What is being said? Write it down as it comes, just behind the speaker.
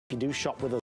you do shop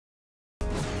with us.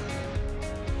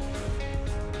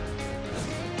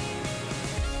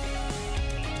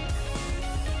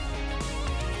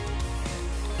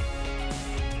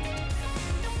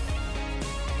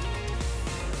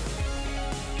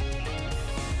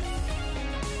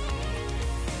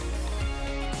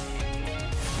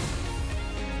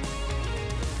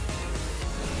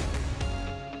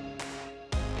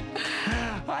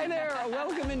 Hi there,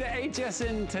 welcome into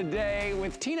HSN Today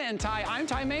with Tina and Ty. I'm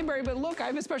Ty Mayberry, but look, I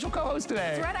have a special co-host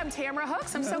today. That's right, I'm Tamara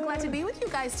Hooks. I'm so glad to be with you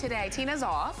guys today. Tina's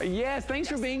off. Yes, thanks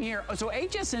for being here. So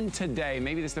HSN Today,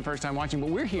 maybe this is the first time watching, but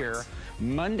we're here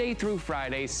Monday through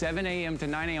Friday, 7 a.m. to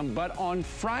 9 a.m. But on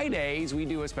Fridays, we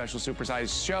do a special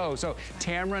supersized show. So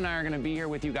Tamara and I are gonna be here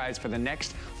with you guys for the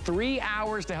next 3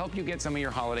 hours to help you get some of your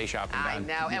holiday shopping done. I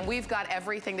know, and we've got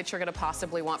everything that you're gonna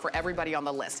possibly want for everybody on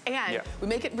the list. And we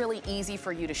make it really easy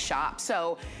for you to shop.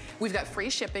 So we've got free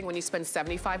shipping when you spend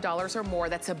 $75 or more.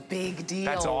 That's a big deal.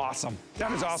 That's awesome.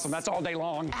 That is awesome. That's all day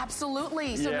long.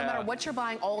 Absolutely. So no matter what you're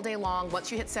buying all day long,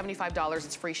 once you hit $75,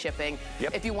 it's free shipping.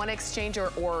 If you want to exchange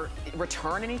or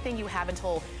return anything, you have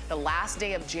until the last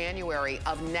day of January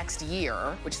of next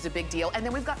year, which is a big deal. And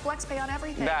then we've got flex pay on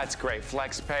everything. That's great.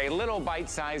 Flex pay, little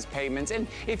bite-sized payments. And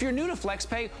if you're new to flex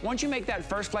pay, once you make that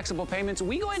first flexible payments,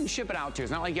 we go ahead and ship it out to you.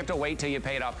 It's not like you have to wait till you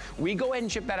pay it off. We go ahead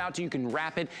and ship that out to you. You can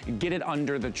wrap it, get it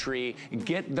under the tree,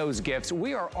 get those gifts.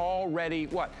 We are already,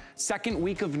 what, second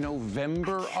week of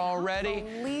November already?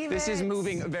 This is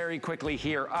moving very quickly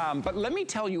here. But let me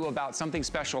tell you about something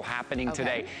special happening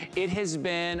today. It has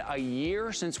been a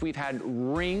year since we've had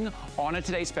Ring on a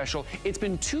Today Special. It's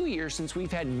been 2 years since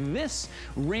we've had this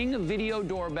Ring video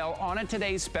doorbell on a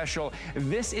Today Special.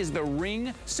 This is the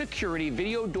Ring Security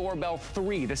Video Doorbell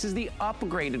 3. This is the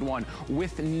upgraded one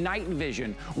with night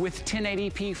vision, with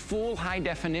 1080p full high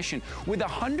definition, with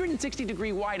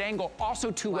 160-degree wide angle, also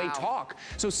two-way talk.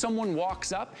 So someone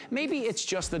walks up, maybe it's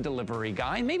just the delivery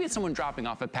guy, maybe it's someone dropping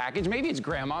off a package, maybe it's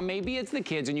grandma, maybe it's the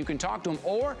kids, and you can talk to them,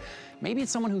 or maybe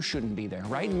it's someone who shouldn't be there,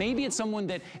 right? Maybe it's someone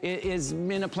that is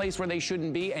in a place where they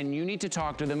shouldn't be, and you need to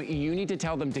talk to them. You need to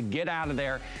tell them to get out of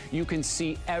there. You can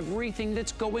see everything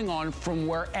that's going on from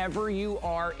wherever you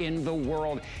are in the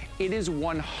world. It is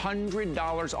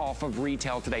 $100 off of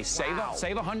retail today. Save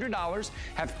 $100.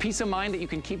 Have peace of mind that you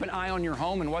can keep an eye on your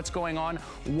home and what's going on.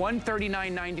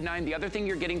 $139.99. The other thing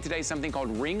you're getting today is something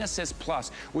called Ring Assist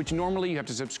Plus, which normally you have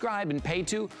to subscribe and pay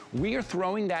to. We are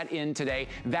throwing that in today.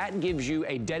 That gives you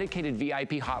a dedicated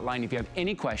VIP hotline if you have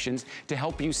any questions to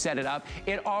help you set it up.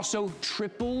 It also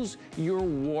triples your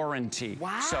warranty.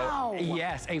 So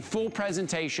yes, a full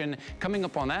presentation coming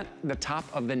up on that, the top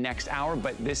of the next hour,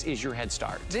 but this is your head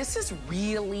start. This is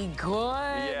really good.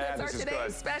 Yeah, That's our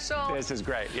today's special. This is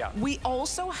great, yeah. We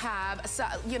also have,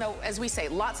 you know, as we say,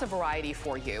 lots of variety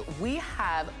for you. We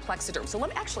have Plexiderm. So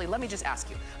let me just ask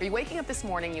you, are you waking up this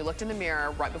morning, you looked in the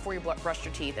mirror right before you brushed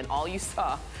your teeth, and all you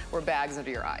saw were bags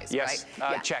under your eyes, yes,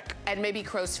 right? Check. And maybe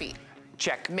crow's feet.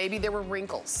 Check. Maybe there were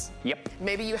wrinkles. Yep.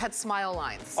 Maybe you had smile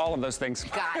lines. All of those things.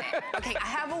 Got it. Okay, I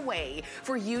have a way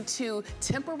for you to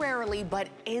temporarily but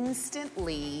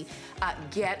instantly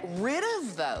get rid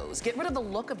of those. Get rid of the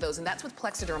look of those, and that's with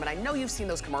Plexiderm. And I know you've seen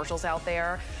those commercials out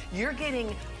there. You're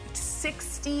getting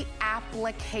 60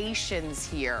 applications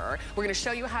here. We're gonna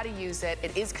show you how to use it.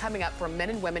 It is coming up for men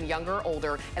and women, younger or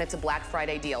older, and it's a Black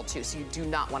Friday deal too, so you do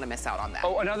not wanna miss out on that.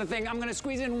 Oh, another thing, I'm gonna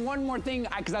squeeze in one more thing,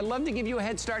 because I love to give you a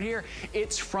head start here.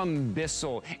 It's from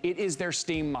Bissell. It is their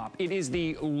steam mop. It is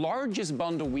the largest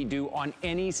bundle we do on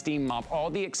any steam mop, all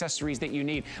the accessories that you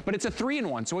need, but it's a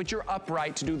 3-in-1, so it's your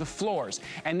upright to do the floors,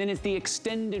 and then it's the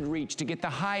extended reach to get the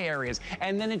high areas,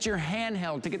 and then it's your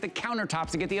handheld to get the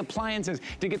countertops, to get the appliances,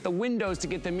 to get the windows, to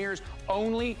get the mirrors,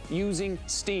 only using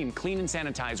steam. Clean and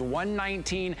sanitize,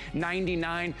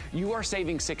 $119.99. You are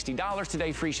saving $60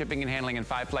 today, free shipping and handling, and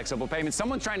 5 flexible payments.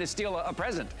 Someone's trying to steal a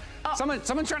present. Oh.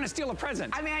 Someone's trying to steal a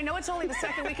present. I mean, I know it's only the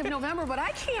second week of November, but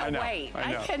I can't wait.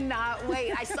 I cannot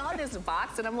wait. I saw this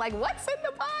box and I'm like, what's in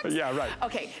the box? Yeah, right.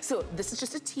 Okay, so this is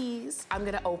just a tease. I'm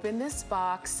gonna open this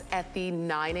box at the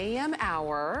 9 a.m.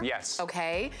 hour. Yes.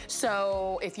 Okay,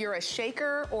 so if you're a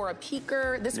shaker or a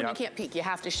peeker, this one you can't peek, you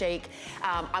have to shake.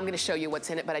 I'm gonna show you what's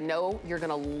in it, but I know you're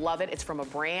gonna love it. It's from a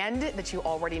brand that you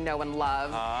already know and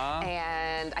love,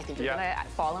 and I think you're gonna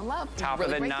fall in love. Top of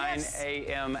the 9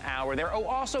 a.m. hour there. Oh,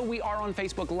 also, we are on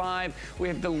Facebook Live. We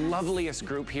have the loveliest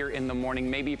group here in the morning.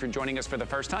 Maybe if you're joining us for the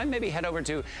first time, maybe head over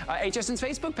to HSN's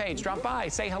Facebook page. Drop by,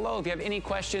 say hello. If you have any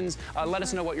questions, let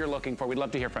us know what you're looking for. We'd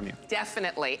love to hear from you.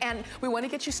 Definitely, and we wanna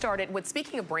get you started with,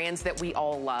 speaking of brands that we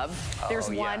all love, there's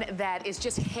one that is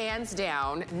just hands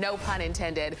down, no pun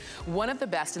intended, one of the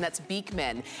best, and that's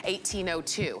Beekman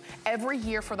 1802. Every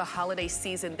year for the holiday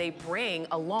season, they bring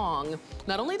along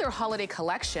not only their holiday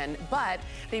collection, but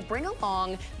they bring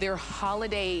along their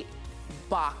holiday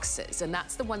boxes, and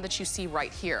that's the one that you see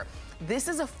right here. This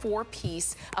is a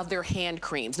 4-piece of their hand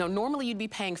creams. Now, normally you'd be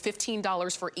paying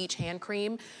 $15 for each hand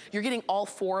cream. You're getting all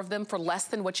 4 of them for less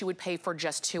than what you would pay for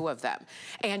just 2 of them.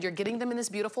 And you're getting them in this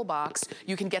beautiful box.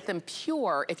 You can get them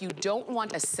pure if you don't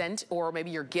want a scent, or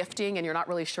maybe you're gifting and you're not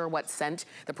really sure what scent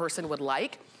the person would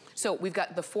like. So we've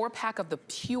got the 4-pack of the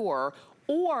pure,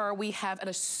 or we have an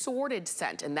assorted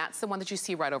scent, and that's the one that you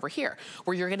see right over here,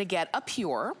 where you're gonna get a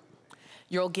pure,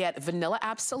 you'll get vanilla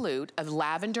absolute, a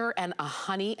lavender, and a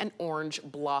honey and orange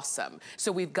blossom. So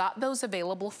we've got those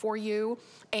available for you.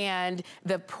 And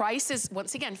the price is,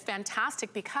 once again,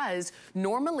 fantastic, because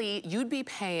normally you'd be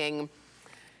paying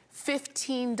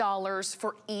 $15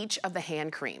 for each of the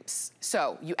hand creams.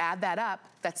 So you add that up,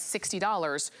 that's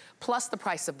 $60 plus the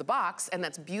price of the box, and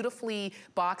that's beautifully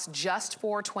boxed just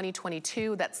for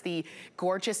 2022. That's the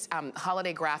gorgeous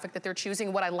holiday graphic that they're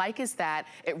choosing. What I like is that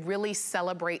it really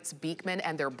celebrates Beekman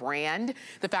and their brand.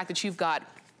 The fact that you've got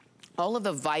all of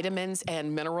the vitamins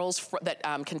and minerals that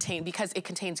contain, because it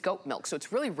contains goat milk, so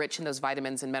it's really rich in those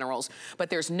vitamins and minerals, but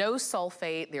there's no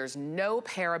sulfate, there's no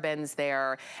parabens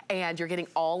there, and you're getting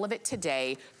all of it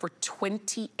today for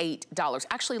 $28.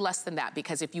 Actually less than that,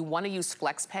 because if you want to use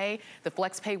FlexPay, the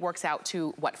FlexPay works out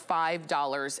to, what,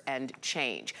 $5 and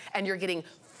change, and you're getting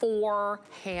 4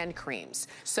 hand creams.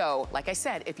 So, like I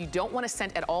said, if you don't want a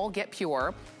scent at all, get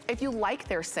pure. If you like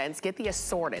their scents, get the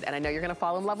assorted. And I know you're gonna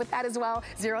fall in love with that as well.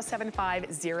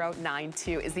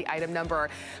 075092 is the item number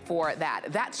for that.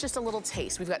 That's just a little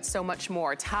taste. We've got so much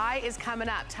more. Ty is coming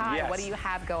up. Ty, yes. What do you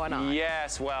have going on?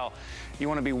 Yes, well, you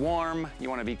wanna be warm, you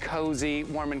wanna be cozy.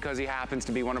 Warm and Cozy happens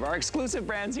to be one of our exclusive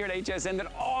brands here at HSN that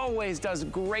always does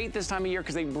great this time of year,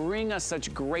 because they bring us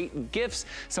such great gifts,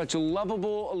 such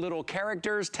lovable little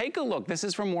characters. Take a look. This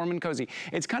is from Warm and Cozy.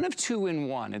 It's kind of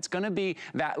 2-in-1. It's gonna be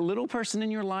that little person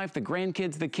in your life, the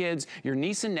grandkids, the kids, your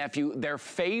niece and nephew, their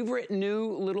favorite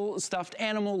new little stuffed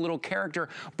animal, little character,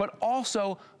 but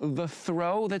also the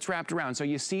throw that's wrapped around. So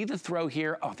you see the throw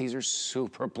here. Oh, these are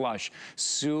super plush,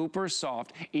 super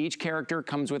soft. Each character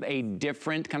comes with a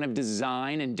different kind of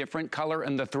design and different color,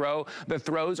 and the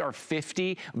throws are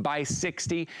 50 by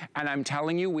 60. And I'm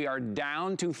telling you, we are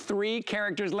down to 3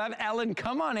 characters left. Ellen,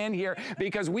 come on in here,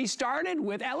 because we started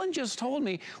with, Ellen just told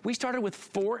me, we started with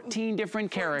 14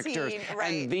 different characters.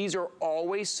 Right. And these are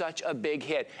always such a big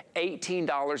hit.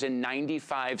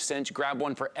 $18.95. Grab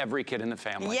one for every kid in the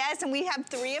family. Yes, and we have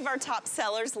 3 of our top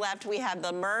sellers left. We have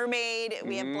the mermaid,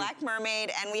 we have Black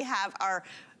Mermaid, and we have our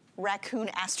raccoon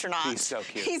astronaut. He's so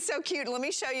cute. He's so cute. Let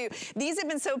me show you. These have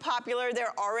been so popular.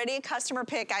 They're already a customer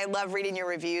pick. I love reading your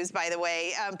reviews, by the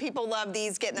way. People love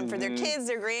these, getting them for their kids,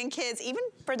 their grandkids, even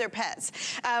for their pets.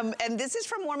 And this is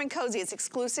from Warm and Cozy. It's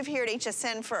exclusive here at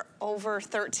HSN for over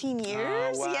 13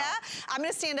 years. Oh, wow. Yeah. I'm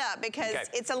going to stand up because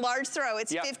it's a large throw.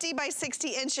 It's 50 by 60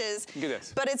 inches. Look at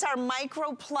this. But it's our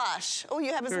micro plush. Oh,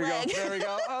 you have his leg. There we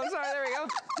go. Oh, sorry. There we go.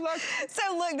 Look.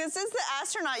 So look, this is the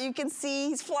astronaut. You can see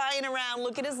he's flying around.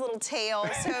 Look at his little tail.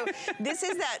 So this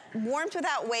is that warmth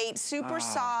without weight, super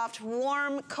soft,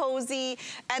 warm, cozy,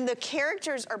 and the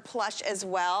characters are plush as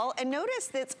well. And notice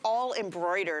that it's all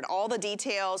embroidered, all the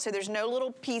details, so there's no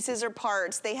little pieces or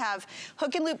parts. They have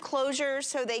hook and loop closures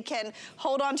so they can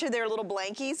hold on to their little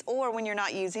blankies, or when you're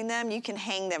not using them, you can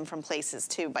hang them from places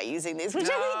too by using these, which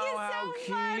I think is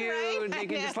so fun, right? They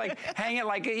can just like hang it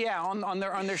like, on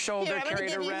their shoulder, Here,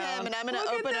 carry it around. Him, and I'm gonna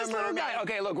open a mermaid.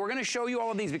 Okay, look, we're gonna show you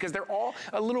all of these because they're all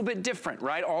a little bit different,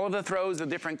 right? All of the throws, the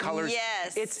different colors.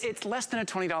 Yes. It's less than a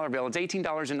 $20 bill. It's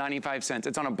 $18.95.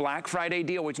 It's on a Black Friday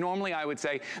deal, which normally I would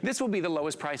say this will be the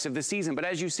lowest price of the season. But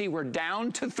as you see, we're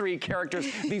down to 3 characters.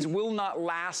 These will not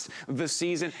last the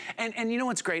season. And you know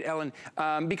what's great, Ellen?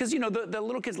 Because, you know, the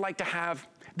little kids like to have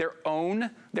their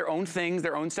own things,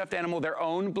 their own stuffed animal, their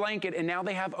own blanket, and now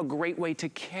they have a great way to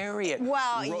carry it.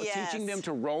 Well, yes. Teaching them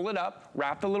to roll it up,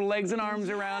 wrap the little legs and arms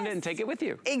around it, and take it with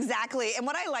you. Exactly, and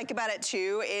what I like about it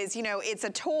too is, you know, it's a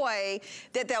toy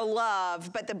that they'll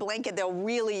love, but the blanket they'll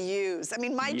really use. I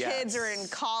mean, my kids are in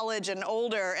college and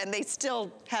older, and they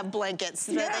still have blankets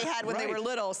that they had when they were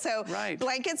little. So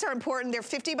blankets are important. They're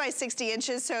 50 by 60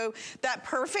 inches, so that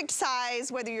perfect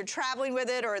size, whether you're traveling with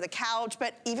it or the couch,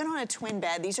 but even on a twin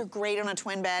bed, bed. These are great on a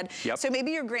twin bed. Yep. So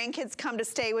maybe your grandkids come to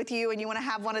stay with you and you want to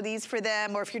have one of these for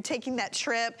them, or if you're taking that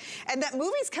trip. And that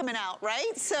movie's coming out,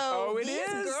 right? So these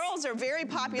girls are very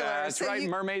popular. That's so right,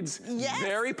 mermaids, yes,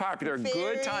 very popular.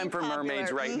 very good time for popular.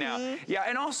 Mermaids right now. Yeah,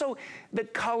 and also the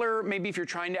color, maybe if you're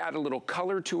trying to add a little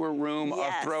color to a room,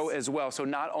 a throw as well. So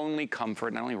not only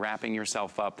comfort, not only wrapping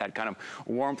yourself up, that kind of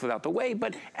warmth without the weight,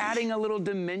 but adding a little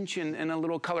dimension and a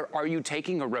little color. Are you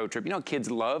taking a road trip? You know,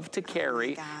 kids love to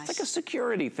carry. It's like a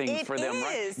security thing for them,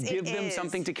 right? Give them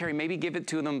something to carry. Maybe give it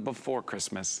to them before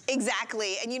Christmas.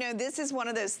 Exactly. And you know, this is one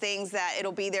of those things that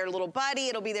it'll be their little buddy,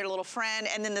 it'll be their little friend,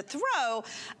 and then the throw,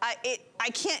 I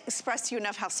can't express to you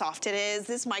enough how soft it is.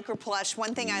 This micro plush,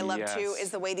 one thing I love too is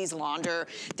the way these launder.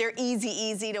 They're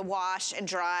easy to wash and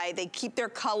dry. They keep their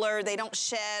color, they don't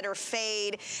shed or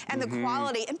fade, and the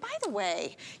quality. And by the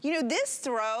way, you know, this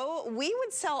throw, we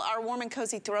would sell our warm and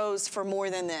cozy throws for more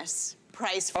than this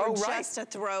price for just a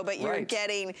throw, but you're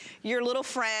getting your little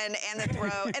friend and the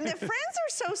throw. And the friends are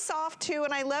so soft too,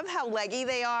 and I love how leggy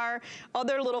they are, all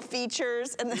their little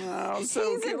features. And he's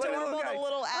adorable, the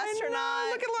little astronaut.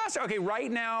 Look at little astronaut. Okay,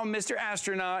 right now, Mr.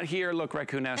 Astronaut here. Look,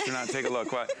 raccoon astronaut, take a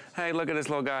look. What? Hey, look at this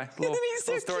little guy. Little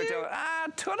storyteller. Ah,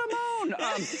 to the moon.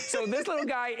 So this little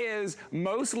guy is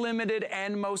most limited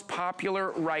and most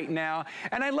popular right now.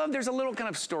 And I love there's a little kind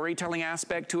of storytelling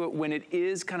aspect to it when it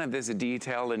is kind of this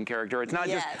detail and character. It's not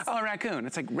just, oh, raccoon.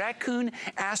 It's like raccoon,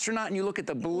 astronaut, and you look at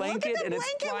the blanket and it's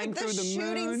flying through the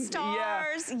moon. Shooting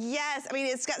stars. Yes. I mean,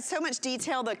 it's got so much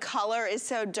detail. The color is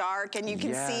so dark, and you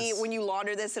can see when you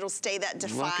launder this, it'll stay that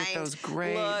defined look at those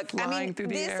gray flying through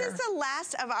the air. This is the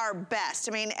last of our best.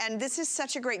 I mean, and this is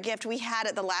such a great gift. We had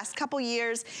it the last couple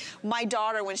years. My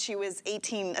daughter, when she was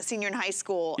 18, a senior in high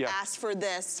school, asked for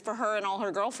this for her and all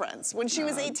her girlfriends when she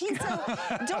was 18. So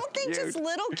don't think just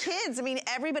little kids. I mean,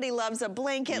 everybody loves a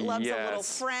blanket, loves a little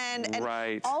friend.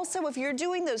 And also, if you're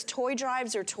doing those toy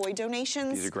drives or toy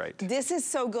donations, these are great. This is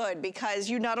so good because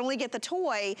you not only get the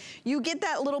toy, you get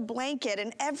that little blanket.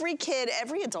 And every kid,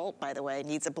 every adult, by the way,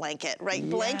 needs a blanket, right?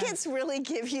 Blankets really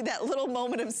give you that little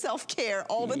moment of self-care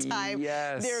all the time.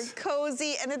 They're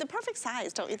cozy and they're the perfect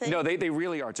size, don't you think? No, they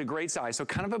really are. It's a great size. So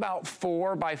kind of about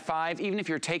 4 by 5, even if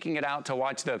you're taking it out to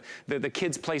watch the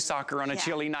kids play soccer on a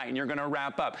chilly night and you're gonna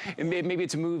wrap up. And maybe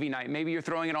it's a movie night. Maybe you're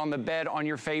throwing it on the bed on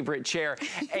your favorite chair.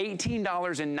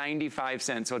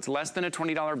 $18.95. So it's less than a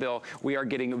 $20 bill. We are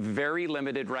getting very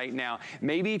limited right now.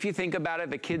 Maybe if you think about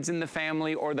it, the kids in the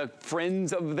family or the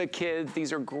friends of the kids,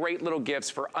 these are great little gifts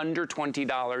for under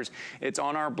 $20. It's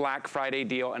on our Black Friday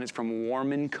deal and it's from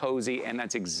Warm and Cozy, and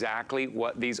that's exactly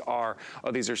what these are.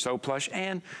 Oh, these are so plush,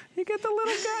 and you get the little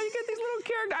guy, you get these little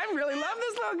characters. I really love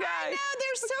this little guy. I know,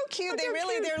 they're so cute. They're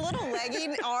little leggy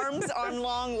arms on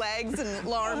long legs and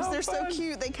arms. They're so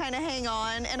cute. They kind of hang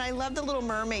on, and I love the little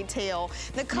mermaid tail.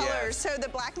 The colors, so the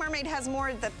black mermaid has more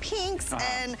of the pinks,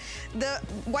 and the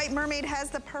white mermaid has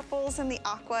the purples and the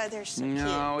aqua. They're so cute.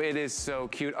 No, it is so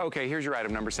cute. Okay, here's your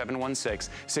item number,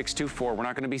 716-624. We're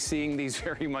not going to be seeing these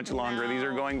very much longer. These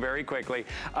are going very quickly.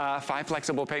 5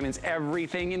 flexible payments.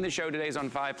 Everything in the show today is on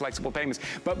 5 flexible payments.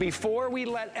 But before we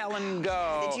let Ellen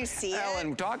go, did you see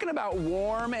Ellen, talking about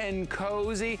warm and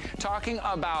cozy, talking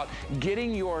about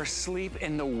getting your sleep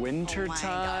in the winter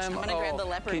time. I'm gonna grab the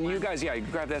leopard one. You guys, you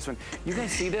grab this one. You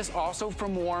guys see this also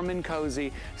from Warm and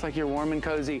Cozy? It's like your Warm and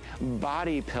Cozy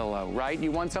body pillow, right?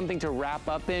 You want something to wrap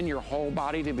up in, your whole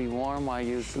body to be warm while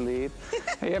you sleep.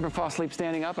 Hey, you ever fall asleep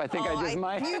standing up? I think I just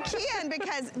might. You can,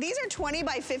 because these are 20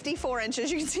 by 54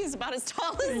 inches. You can see it's about as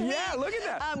tall as me. Yeah, look at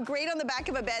that. Great on the back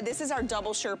of a bed. This is our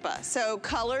double Sherpa. So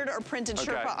colored or printed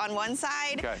Sherpa on one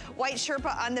side, white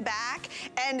Sherpa on the back,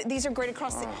 and these are great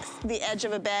across the edge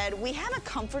of a bed. We have a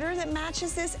comforter that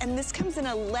matches this, and this comes in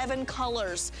 11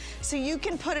 colors. So you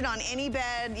can put it on any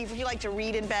bed if you like to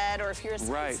read in bed, or if you're a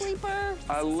sleeper.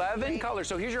 11 colors.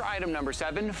 So here's your item number,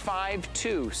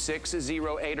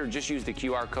 752608, or just use the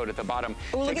QR code at the bottom.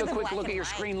 Take a quick look at your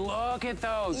screen. Look at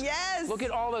those. Yes. Look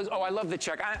at all those. Oh, I love the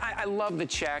check. I love the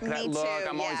check, that look.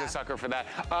 I'm always a sucker for that.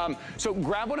 So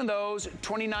grab one of those,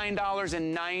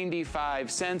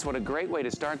 $29.95. What a great way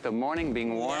to start the morning,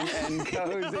 being warm and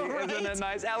cozy. Isn't it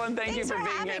nice? Ellen, thank you for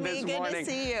being here this morning. Good to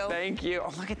see you. Thank you.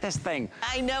 Oh, look at this thing.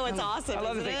 I know, it's awesome. I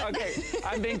love the thing. Okay,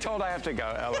 I'm being told I have to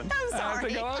go, Ellen. I'm sorry. I have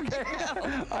to go. Okay.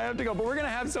 I have to go, but we're gonna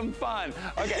have some fun.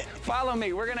 Okay, follow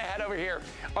me. We're gonna head over here.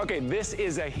 Okay, this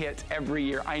is a hit every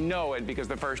year. I know it because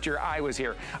the first year I was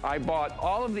here, I bought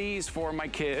all of these for my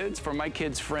kids'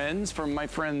 friends, for my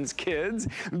friends' kids.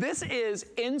 This is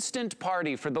Instant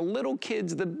Party for the little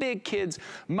kids, the big kids,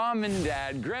 mom and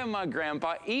dad, grandma,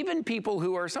 grandpa, even people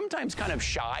who are sometimes kind of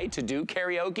shy to do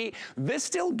karaoke. This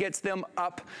still gets them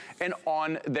up and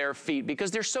on their feet,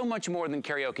 because there's so much more than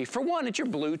karaoke. For one, it's your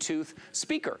Bluetooth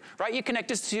speaker, right? You connect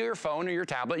this to your phone or your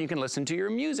tablet, you can listen to your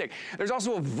music. There's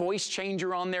also a voice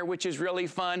changer on there, which is really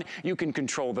fun. You can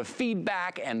control the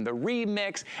feedback and the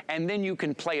remix, and then you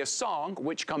can play a song,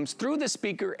 which comes through the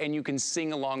speaker, and you can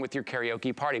sing along with your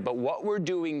karaoke party. But what we're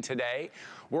doing today,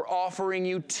 we're offering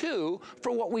you 2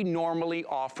 for what we normally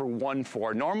offer 1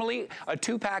 for. Normally, a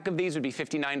 2-pack of these would be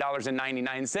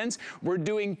 $59.99. We're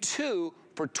doing 2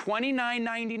 for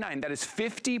 $29.99. That is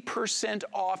 50%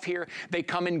 off here. They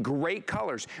come in great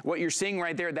colors. What you're seeing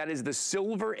right there, that is the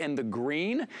silver and the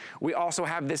green. We also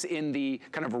have this in the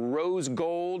kind of rose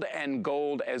gold and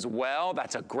gold as well.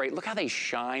 That's a great, look how they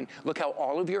shine. Look how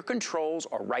all of your controls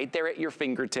are right there at your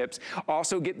fingertips.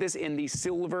 Also get this in the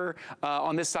silver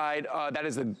on this side. That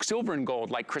is the silver and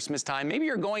gold, like Christmas time. Maybe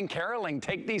you're going caroling.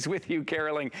 Take these with you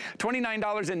caroling.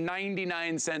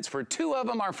 $29.99 for 2 of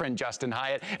them. Our friend Justin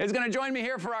Hyatt is going to join me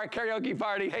here for our karaoke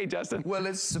party. Hey, Justin. Well,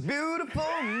 it's a beautiful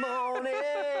morning.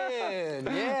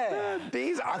 Yeah.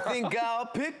 I think I'll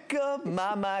pick up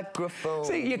my microphone.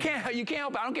 See, you can't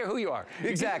help it. I don't care who you are.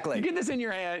 Exactly. You get this in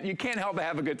your hand, you can't help but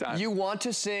have a good time. You want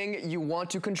to sing, you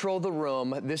want to control the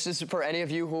room. This is for any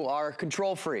of you who are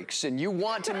control freaks, and you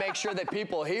want to make sure that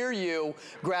people hear you.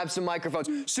 Grab some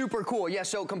microphones. Super cool. Yeah,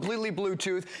 so completely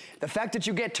Bluetooth. The fact that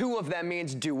you get 2 of them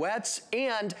means duets,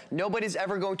 and nobody's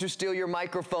ever going to steal your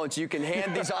microphone, so you can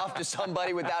hand these off to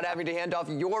somebody without having to hand off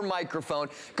your microphone.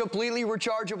 Completely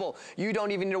rechargeable. You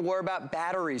don't even need to worry about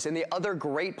batteries. And the other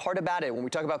great part about it, when we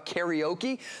talk about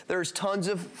karaoke, there's tons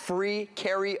of free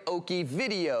karaoke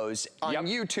videos on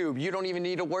YouTube. You don't even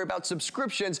need to worry about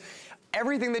subscriptions.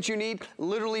 Everything that you need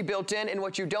literally built in, and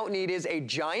what you don't need is a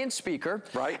giant speaker,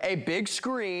 a big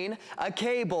screen, a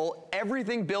cable,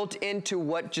 everything built into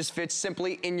what just fits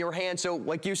simply in your hand. So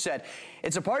like you said,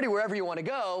 it's a party wherever you want to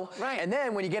go. And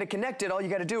then when you get it connected, all you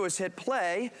got to do is hit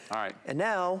play. And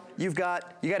now you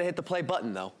got to hit the play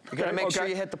button though. You got to make sure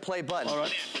you hit the play button.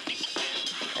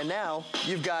 And now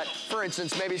you've got, for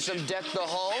instance, maybe some Deck the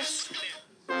Halls.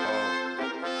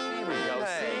 Here we go.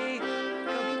 See?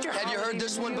 Have you heard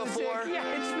this one before?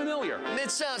 Yeah, it's familiar. It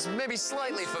sounds maybe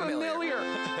slightly familiar.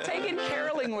 Take it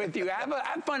caroling with you. Have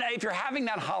fun. If you're having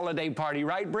that holiday party,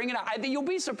 right? Bring it out. I think you'll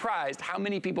be surprised how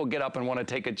many people get up and want to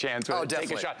take a chance or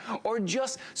take a shot. Or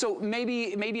just, so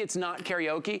maybe it's not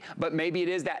karaoke, but maybe it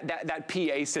is that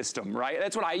PA system, right?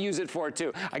 That's what I use it for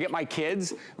too. I get my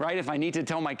kids, right? If I need to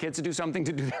tell my kids to do something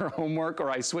to do their homework,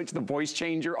 or I switch the voice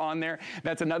changer on there.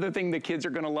 That's another thing the kids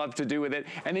are going to love to do with it.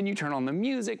 And then you turn on the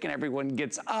music and everyone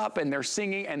gets up and they're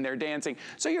singing and they're dancing.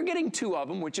 So you're getting 2 of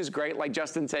them, which is great. Like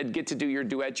Justin said, get to do your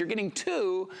duets. You're getting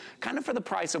 2 kind of for the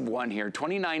price of 1 here,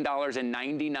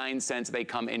 $29.99. They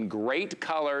come in great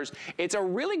colors. It's a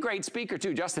really great speaker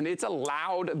too, Justin. It's a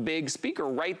loud, big speaker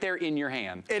right there in your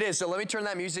hand. It is. So let me turn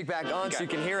that music back on so you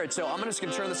can hear it. So I'm just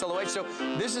going to turn this all the way. So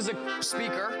this is a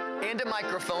speaker and a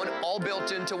microphone all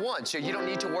built into one. So you don't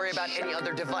need to worry about any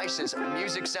other devices.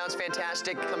 Music sounds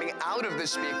fantastic coming out of the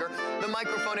speaker. The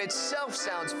microphone itself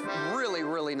sounds really,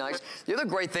 really nice. The other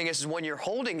great thing is when you're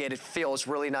holding it, it feels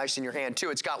really nice in your hand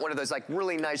too. It's got one of those like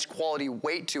really nice quality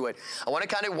weight to it. I want to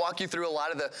kind of walk you through a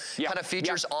lot of the kind of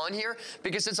features on here,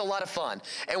 because it's a lot of fun.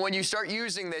 And when you start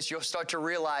using this, you'll start to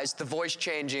realize the voice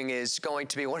changing is going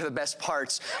to be one of the best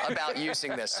parts about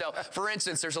using this. So for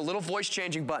instance, there's a little voice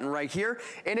changing button right here,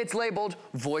 and it's labeled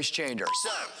voice changer.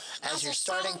 So as you're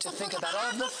starting to think about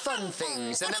all the fun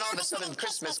things, and then all of a sudden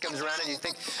Christmas comes around and you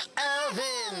think,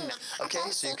 Alvin!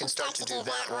 Okay, so you can start to do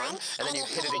that one, and then you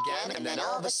hit it again, and then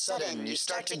all of a sudden you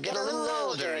start to get a little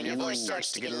older and your voice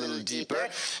starts to get a little deeper,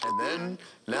 and then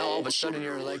now all of a sudden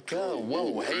you're like, oh,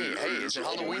 whoa, hey, is it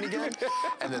Halloween again?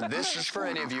 And then this is for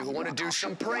any of you who want to do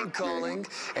some prank calling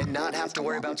and not have to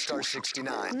worry about star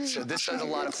 69. So this is a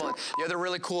lot of fun. The other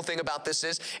really cool thing about this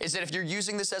is that if you're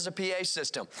using this as a PA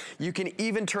system, you can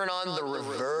even turn on the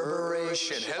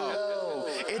reverberation. Hello,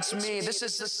 it's me. This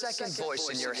is the second voice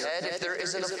in your head if there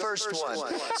isn't a first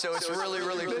one. So it's really,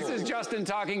 really cool. This is Justin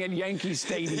talking at Yankee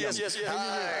Stadium. Yes.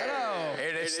 Hello.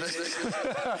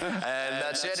 And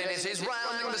that's it. And he's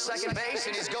rounding the second base,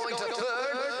 and he's going to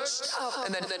third. Stop.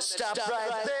 And then stop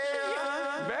right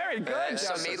there. Very good.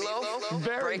 Some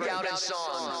meatloaf. Break out in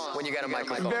song when you got a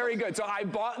microphone. Very good. So I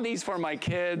bought these for my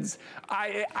kids.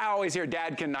 I always hear,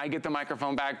 Dad, can I get the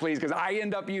microphone back, please? Because I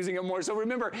end up using it more. So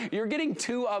remember, you're getting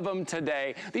 2 of them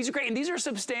today. These are great, and these are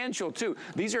substantial too.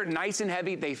 These are nice and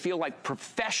heavy. They feel like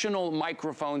professional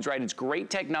microphones, right? It's great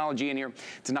technology in here.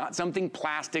 It's not something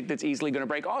plastic that's easily going to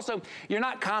break. Also, you're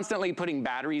not constantly putting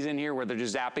batteries in here where they're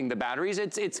just zapping the batteries.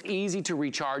 It's easy to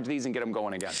recharge these and get them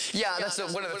going again. Yeah, that's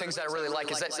one of the things that I really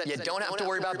like is that you don't have to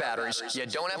worry about batteries. You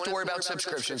don't have to worry about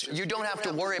subscriptions. You don't have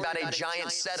to worry about a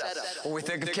giant setup. When we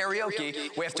think of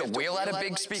karaoke, we have to wheel out a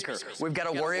big speaker. We've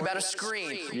got to worry about a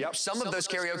screen. Some of those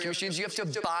karaoke machines, you have to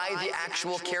buy the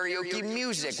actual karaoke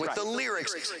music with the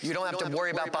lyrics. You don't have to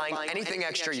worry about buying anything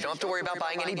extra. You don't have to worry about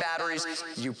buying any batteries.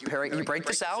 You break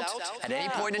this out at any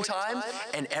point in time,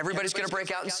 and everybody's going to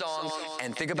break out in song.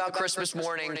 And think about Christmas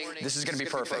morning. This is going to be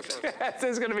perfect.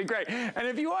 This is going to be great. And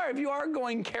if you are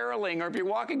going caroling, or if you're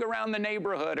walking around the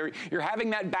neighborhood, or you're having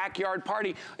that backyard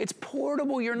party, it's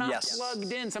portable. You're not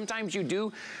plugged in. Sometimes you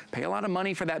do pay a lot of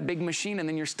money for that big machine, and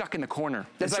then you're stuck in the corner.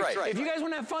 That's right. If you guys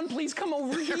want to have fun, please come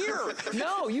over here.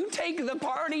 No, you take the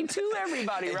party to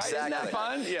everybody, right? Exactly. Isn't that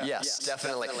fun? Yeah. Yes,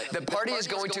 definitely. The party is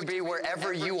going to be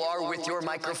wherever you are with your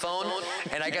microphone.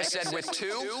 And like I said, with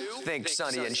two, think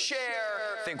Sonny and Cher,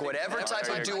 think whatever type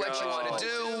of duet you want to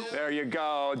do. There you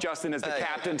go. Justin is the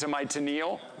captain to my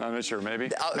Tennille. I'm not sure, maybe.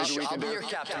 I'll be your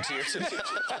captain to your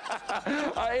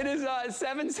Tennille. It is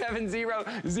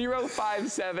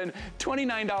 770-057,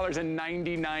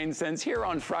 $29.99 here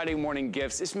on Friday Morning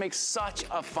Gifts. This makes such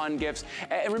a fun gift.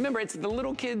 And remember, it's the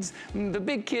little kids, the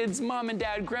big kids, mom and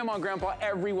dad, grandma and grandpa,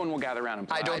 everyone will gather around and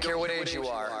play. I don't care what age you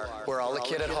are. We're all a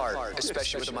kid at heart,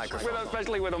 especially with a microphone.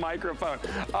 Especially with a microphone.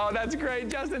 Oh, that's great.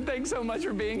 Justin, thanks so much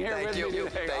for being here with me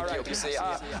today. Thank you. See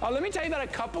ya. Let me tell you about a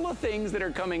couple of things that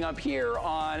are coming up here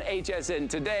on HSN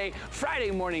today.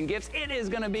 Friday Morning Gifts. It is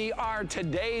going to be our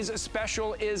today's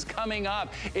special is coming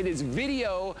up. It is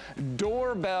Video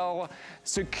Doorbell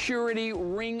Security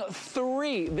Ring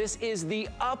 3. This is the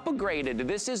upgraded.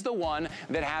 This is the one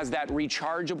that has that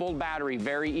rechargeable battery.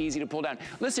 Very easy to pull down.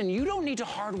 Listen, you don't need to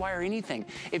hardwire anything.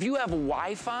 If you have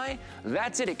Wi-Fi,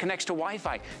 that's it. It connects to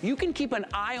Wi-Fi. You can keep an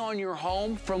eye on your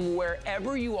home from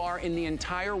wherever you are in the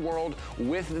entire world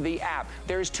with the app.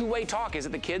 There's two-way talk. Is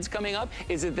it the kids coming up?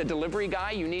 Is it the delivery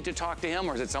guy? You need to talk to him,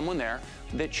 or is it someone there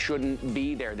that shouldn't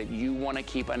be there that you want to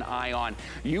keep an eye on?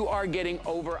 You are getting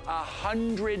over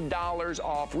 $100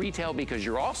 off retail because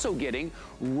you're also getting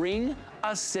Ring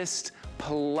Assist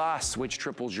Plus, which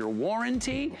triples your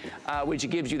warranty, which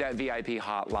gives you that VIP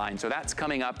hotline. So that's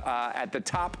coming up at the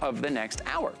top of the next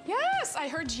hour. Yes, I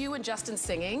heard you and Justin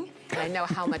singing, and I know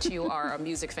how much you are a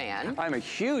music fan. I'm a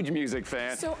huge music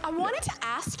fan. So I wanted to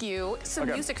ask you some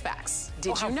music facts.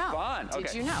 Did you know? Fun.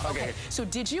 Did you know? Okay. So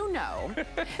did you know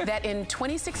that in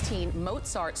 2016,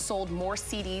 Mozart sold more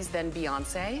CDs than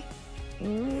Beyonce?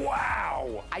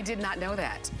 Wow! I did not know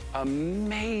that.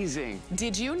 Amazing.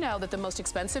 Did you know that the most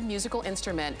expensive musical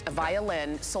instrument, a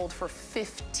violin, sold for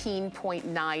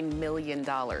 $15.9 million?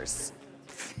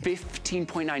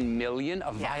 15.9 million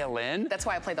a violin? That's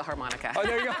why I play the harmonica. Oh,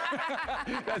 there you go.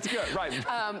 That's good, right.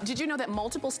 Did you know that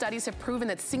multiple studies have proven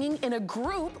that singing in a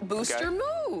group boosts your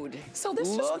mood? So this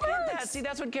Look just at that. See,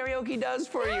 that's what karaoke does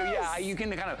for you. Yeah, you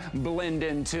can kind of blend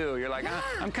in too. You're like,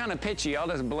 I'm kind of pitchy. I'll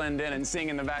just blend in and sing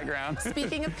in the background.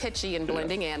 Speaking of pitchy and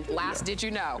blending in, did you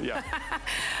know? Yeah.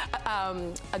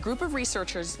 A group of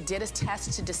researchers did a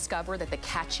test to discover that the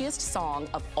catchiest song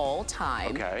of all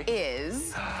time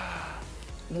is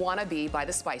Wanna Be by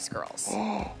the Spice Girls.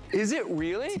 Is it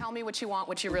really? Tell me what you want,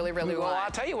 what you really, really want. Well,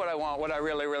 I'll tell you what I want, what I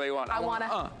really, really want. I want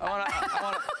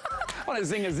to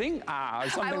zing a zing or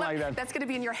something like that. That's going to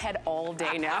be in your head all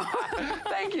day now.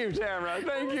 Thank you, Tamara.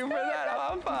 Thank you for that.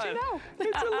 How fun. Did you know?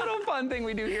 It's a little fun thing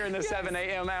we do here in the 7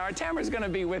 a.m. hour. Tamara's going to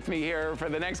be with me here for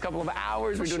the next couple of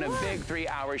hours. We're doing a big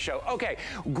 3-hour show. Okay,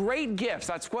 great gifts.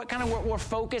 That's what kind of what we're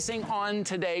focusing on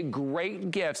today.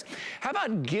 Great gifts. How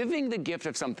about giving the gift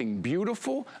of something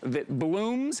beautiful that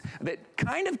blooms, that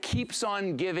kind of keeps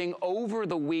on giving over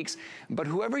the weeks, but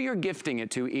whoever you're gifting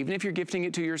it to, even if you're gifting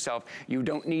it to yourself, you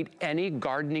don't need any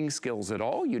gardening skills at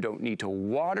all. You don't need to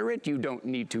water it. You don't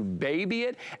need to baby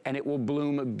it, and it will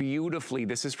bloom beautifully.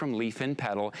 This is from Leaf and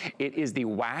Petal. It is the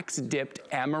wax-dipped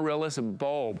amaryllis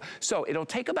bulb. So it'll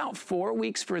take about 4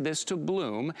 weeks for this to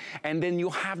bloom, and then you'll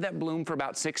have that bloom for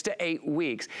about 6 to 8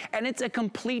 weeks. And it's a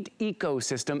complete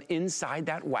ecosystem inside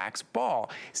that wax ball.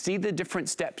 See the different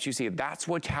steps you see? That's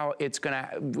how it's gonna,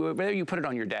 whether you put it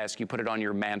on your desk, you put it on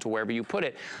your mantle, wherever you put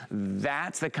it,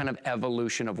 that's the kind of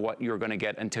evolution of what you're gonna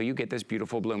get until you get this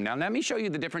beautiful bloom. Now, let me show you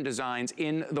the different designs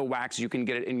in the wax. You can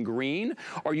get it in green,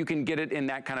 or you can get it in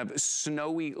that kind of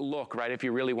snowy look, right, if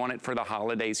you really want it for the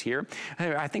holidays here.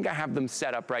 I think I have them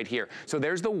set up right here. So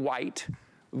there's the white,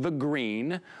 the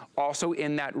green, also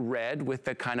in that red with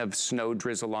the kind of snow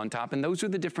drizzle on top. And those are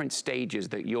the different stages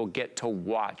that you'll get to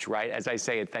watch, right? As I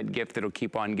say, it's that gift that'll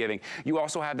keep on giving. You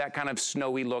also have that kind of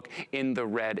snowy look in the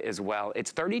red as well.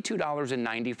 It's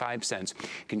 $32.95. You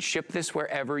can ship this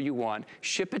wherever you want.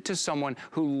 Ship it to someone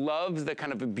who loves the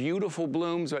kind of beautiful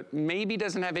blooms, but maybe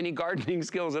doesn't have any gardening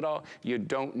skills at all. You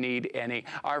don't need any.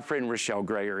 Our friend Rochelle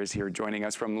Grayer is here joining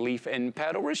us from Leaf and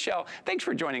Petal. Rochelle, thanks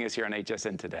for joining us here on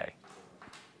HSN today.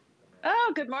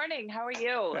 Oh, good morning. How are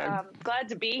you? Glad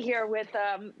to be here with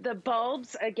the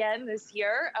bulbs again this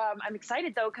year. I'm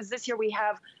excited, though, because this year we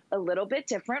have a little bit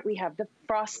different. We have the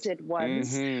frosted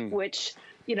ones, which,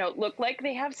 you know, look like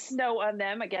they have snow on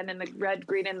them, again, in the red,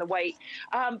 green, and the white.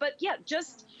 But, yeah,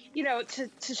 just, you know,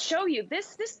 to show you,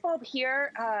 this bulb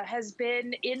here has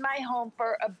been in my home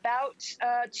for about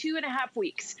 2.5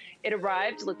 weeks. It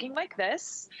arrived looking like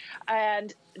this,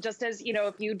 and just as, you know,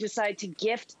 if you decide to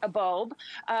gift a bulb,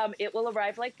 it will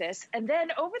arrive like this. And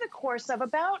then over the course of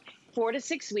about 4 to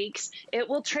 6 weeks, it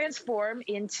will transform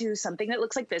into something that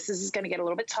looks like this. This is going to get a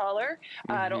little bit taller.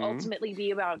 It'll ultimately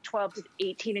be about 12 to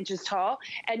 18 inches tall.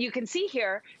 And you can see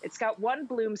here, it's got one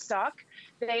bloom stalk.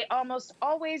 They almost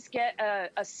always get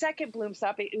a second bloom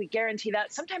stalk. We guarantee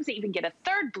that. Sometimes they even get a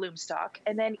third bloom stalk.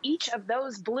 And then each of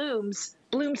those bloom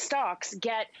stalks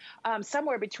get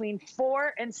somewhere between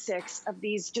 4 and 6 of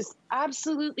these just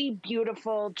absolutely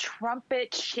beautiful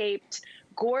trumpet-shaped,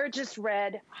 gorgeous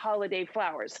red holiday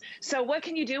flowers. So what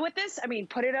can you do with this? I mean,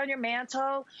 put it on your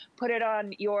mantle, put it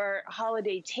on your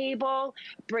holiday table,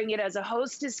 bring it as a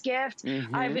hostess gift.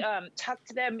 I've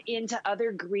tucked them into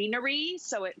other greenery,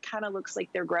 so it kind of looks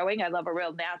like they're growing. I love a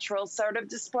real natural sort of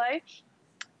display.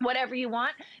 Whatever you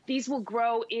want. These will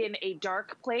grow in a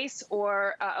dark place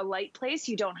or a light place.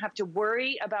 You don't have to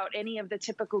worry about any of the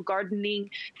typical gardening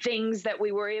things that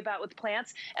we worry about with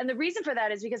plants. And the reason for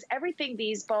that is because everything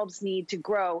these bulbs need to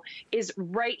grow is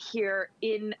right here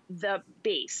in the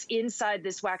base, inside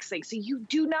this wax thing. So you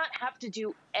do not have to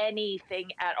do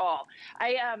anything at all.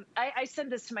 I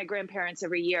send this to my grandparents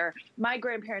every year. My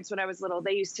grandparents, when I was little,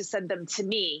 they used to send them to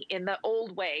me in the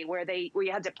old way where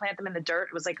you had to plant them in the dirt.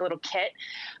 It was like a little kit.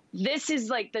 This is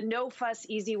like the no fuss,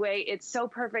 easy way. It's so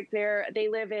perfect there. They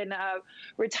live in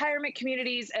retirement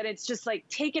communities, and it's just like,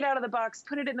 take it out of the box,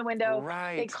 put it in the window.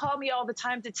 Right. They call me all the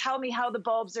time to tell me how the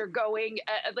bulbs are going.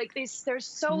 Like they're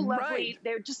so lovely. Right.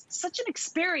 They're just such an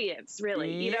experience,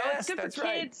 really. You know, it's good for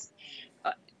kids.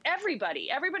 Right.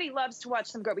 Everybody loves to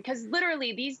watch them grow because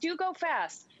literally these do go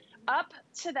fast. Up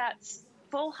to that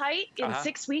full height in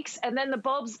 6 weeks, and then the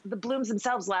blooms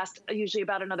themselves last usually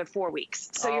about another 4 weeks.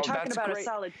 So you're talking about a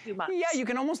solid 2 months. Yeah, you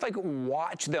can almost like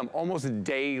watch them, almost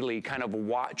daily, kind of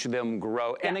watch them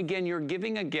grow. Yeah. And again, you're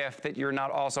giving a gift that you're not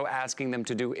also asking them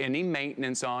to do any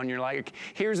maintenance on. You're like,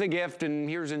 here's a gift and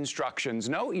here's instructions.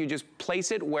 No, you just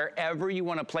place it wherever you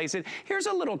want to place it. Here's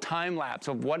a little time lapse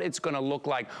of what it's going to look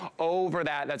like over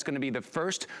that. That's going to be the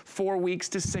first 4 weeks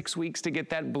to 6 weeks to get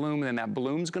that bloom, and then that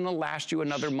bloom's going to last you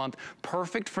another month.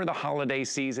 Perfect for the holiday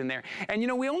season there. And you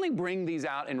know, we only bring these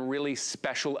out in really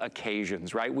special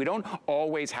occasions, right? We don't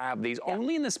always have these. Yeah.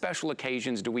 Only in the special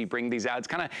occasions do we bring these out. It's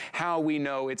kind of how we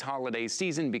know it's holiday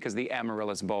season, because the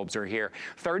amaryllis bulbs are here.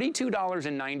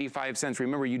 $32.95.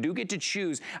 Remember, you do get to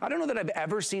choose. I don't know that I've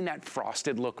ever seen that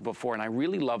frosted look before, and I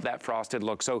really love that frosted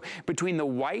look. So between the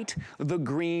white, the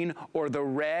green, or the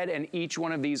red, and each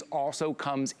one of these also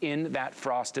comes in that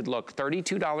frosted look.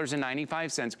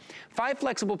 $32.95. 5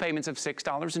 flexible payments of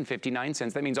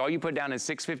 $6.59. That means all you put down is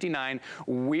 $6.59.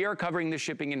 We are covering the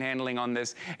shipping and handling on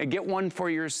this. And get one for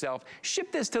yourself.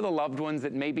 Ship this to the loved ones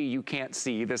that maybe you can't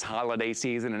see this holiday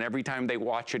season, and every time they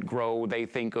watch it grow, they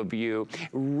think of you.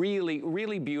 Really,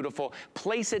 really beautiful.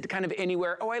 Place it kind of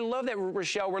anywhere. Oh, I love that,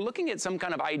 Rochelle. We're looking at some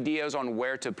kind of ideas on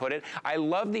where to put it. I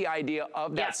love the idea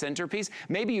of that centerpiece.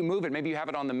 Maybe you move it. Maybe you have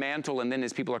it on the mantle, and then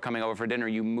as people are coming over for dinner,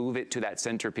 you move it to that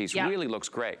centerpiece. Really looks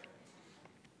great.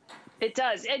 It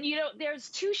does. And, you know, there's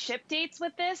 2 ship dates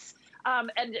with this.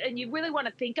 And you really want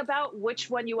to think about which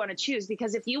one you want to choose,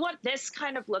 because if you want this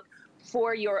kind of look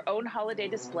for your own holiday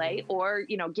display, or,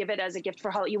 you know, give it as a gift for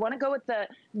holiday, you want to go with the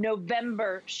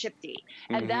November ship date.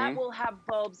 And that will have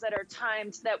bulbs that are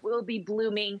timed that will be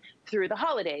blooming through the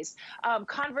holidays.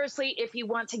 Conversely, if you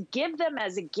want to give them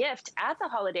as a gift at the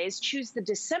holidays, choose the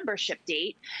December ship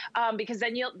date, because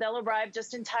then they'll arrive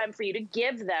just in time for you to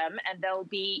give them, and they'll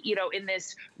be, you know, in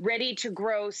this ready to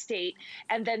grow state.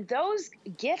 And then those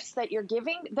gifts that you're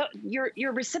giving,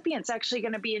 your recipient's actually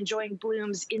going to be enjoying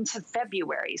blooms into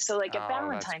February. So like at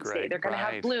Valentine's Day, they're going to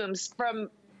have blooms from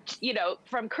you know,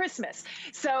 from Christmas.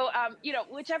 So, you know,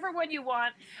 whichever one you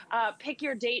want, pick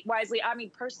your date wisely. I mean,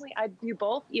 personally, I do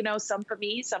both, you know, some for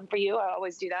me, some for you. I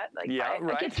always do that. Like, yeah,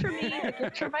 a gift for me, a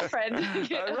gift for my friend.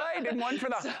 All right, and one for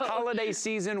the holiday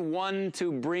season, one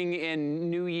to bring in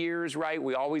New Year's, right?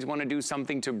 We always want to do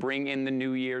something to bring in the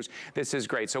New Year's. This is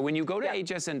great. So when you go to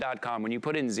hsn.com, when you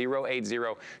put in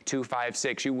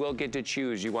 080256, you will get to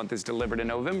choose. You want this delivered in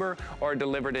November or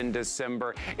delivered in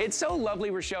December. It's so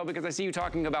lovely, Rochelle, because I see you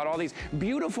talking about all these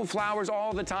beautiful flowers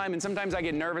all the time, and sometimes I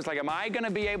get nervous, like, am I going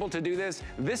to be able to do this?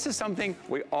 This is something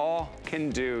we all can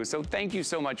do. So thank you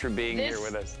so much for being here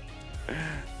with us.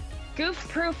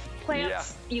 Goof-proof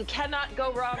plants, you cannot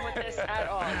go wrong with this at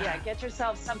all. Yeah, get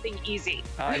yourself something easy.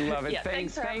 I love it.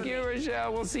 Thanks Thank you,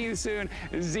 Rochelle. We'll see you soon.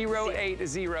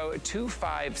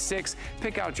 080256.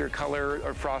 Pick out your color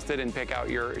or frosted and pick out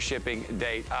your shipping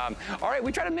date. All right,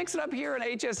 we try to mix it up here on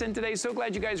HSN today. So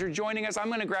glad you guys are joining us. I'm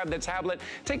going to grab the tablet,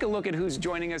 take a look at who's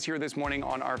joining us here this morning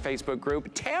on our Facebook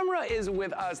group. Tamra is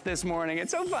with us this morning.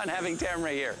 It's so fun having Tamra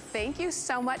here. Thank you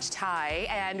so much, Ty.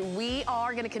 And we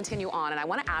are going to continue on. And I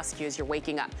want to ask you, as you're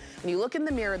waking up, when you look in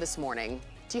the mirror this morning,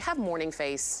 do you have morning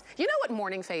face? You know what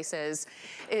morning face is?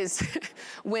 Is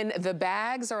when the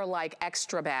bags are like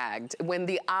extra bagged, when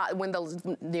the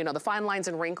you know, the fine lines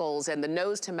and wrinkles and the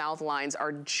nose to mouth lines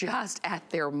are just at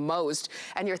their most,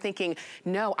 and you're thinking,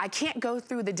 no, I can't go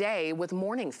through the day with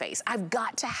morning face. I've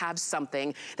got to have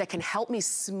something that can help me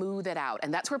smooth it out,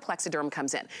 and that's where Plexiderm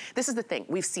comes in. This is the thing.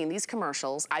 We've seen these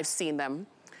commercials. I've seen them.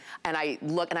 And I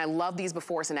look, and I love these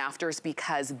befores and afters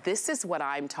because this is what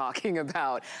I'm talking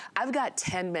about. I've got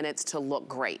 10 minutes to look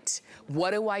great.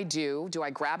 What do? Do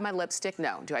I grab my lipstick?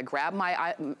 No. Do I grab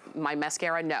my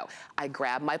mascara? No. I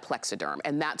grab my Plexiderm,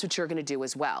 and that's what you're gonna do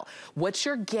as well. What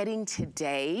you're getting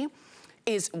today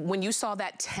is when you saw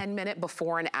that 10-minute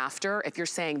before and after, if you're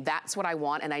saying that's what I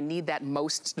want and I need that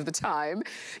most of the time,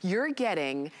 you're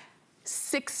getting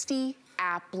 60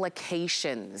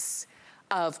 applications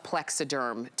of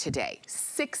Plexiderm today.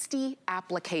 60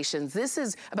 applications. This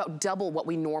is about double what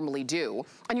we normally do.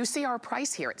 And you see our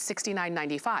price here at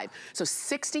 $69.95. So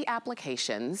 60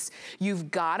 applications.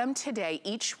 You've got them today.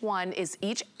 Each one is,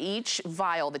 each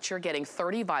vial that you're getting,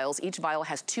 30 vials, each vial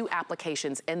has 2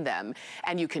 applications in them.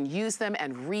 And you can use them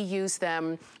and reuse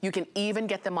them. You can even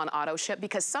get them on auto ship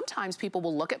because sometimes people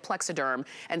will look at Plexiderm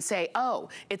and say, oh,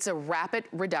 it's a rapid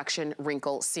reduction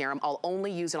wrinkle serum. I'll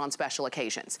only use it on special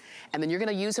occasions. And then you're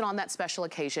gonna use it on that special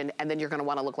occasion, and then you're gonna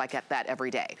wanna look like that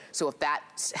every day. So if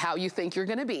that's how you think you're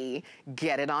gonna be,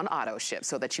 get it on auto ship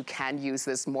so that you can use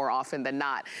this more often than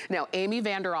not. Now, Amy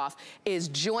Vanderhoff is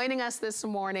joining us this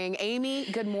morning.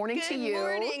 Amy, good morning to you. Good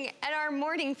morning, and our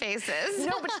morning faces.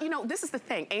 No, but you know, this is the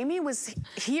thing. Amy was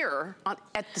here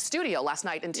at the studio last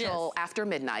night until after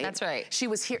midnight. That's right. She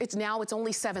was here, it's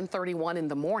only 7:31 in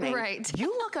the morning. Right.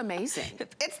 You look amazing.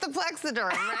 It's the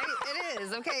Plexiderm, right? It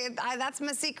is, okay, that's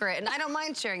my secret. And I don't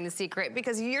mind sharing the secret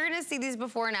because you're gonna see these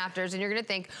before and afters and you're gonna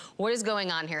think, what is going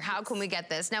on here? How can we get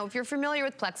this? Now, if you're familiar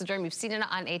with Plexiderm, you've seen it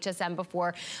on HSN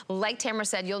before. Like Tamara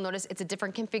said, you'll notice it's a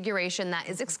different configuration that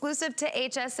is exclusive to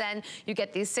HSN. You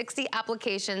get these 60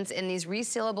 applications in these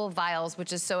resealable vials,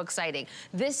 which is so exciting.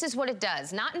 This is what it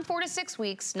does. Not in 4 to 6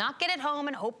 weeks, not get it home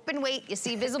and hope and wait. You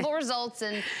see visible results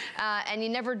and you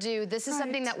never do. This is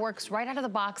something that works right out of the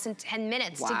box in 10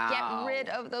 minutes to get rid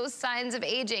of those signs of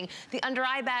aging. The under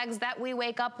eye bags that we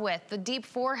wake up with, the deep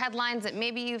forehead lines that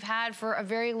maybe you've had for a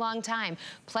very long time.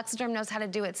 Plexiderm knows how to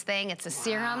do its thing. It's a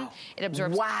serum. It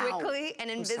absorbs quickly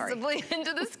and invisibly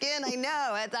into the skin. I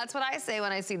know. That's what I say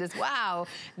when I see this. Wow.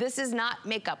 This is not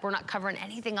makeup. We're not covering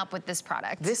anything up with this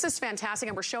product. This is fantastic,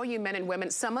 and we're showing you men and women.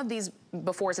 Some of these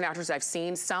befores and afters I've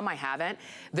seen, some I haven't.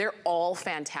 They're all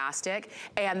fantastic,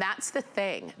 and that's the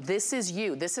thing. This is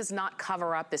you. This is not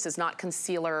cover up. This is not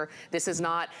concealer. This is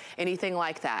not anything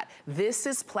like that. This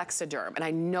is Plexiderm, and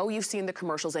I know you've seen the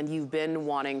commercials and you've been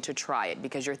wanting to try it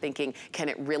because you're thinking, can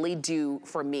it really do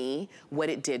for me what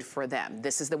it did for them?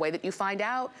 This is the way that you find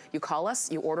out. You call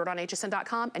us, you order it on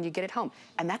hsn.com, and you get it home.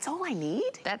 And that's all I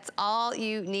need? That's all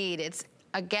you need. It's,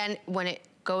 again, when it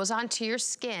goes onto your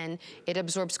skin, it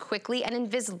absorbs quickly and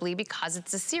invisibly because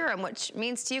it's a serum, which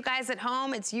means to you guys at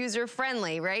home, it's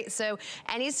user-friendly, right? So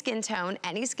any skin tone,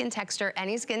 any skin texture,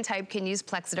 any skin type can use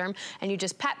Plexiderm, and you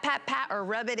just pat, pat, pat, or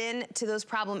rub it in to those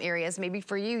problem areas. Maybe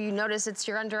for you, you notice it's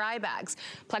your under eye bags.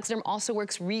 Plexiderm also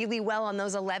works really well on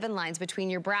those 11 lines between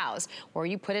your brows, or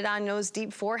you put it on those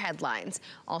deep forehead lines.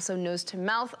 Also nose to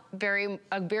mouth,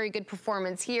 a very good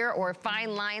performance here, or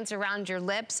fine lines around your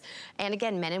lips. And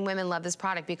again, men and women love this product.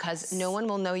 product because no one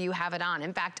will know you have it on.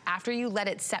 In fact, after you let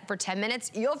it set for 10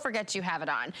 minutes, you'll forget you have it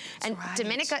on. And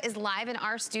Dominica is live in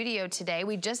our studio today.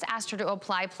 We just asked her to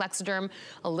apply Plexiderm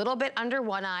a little bit under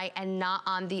one eye and not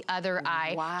on the other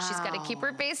eye. Wow. She's got to keep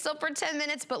her face still for 10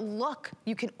 minutes, but look,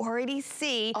 you can already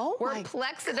see where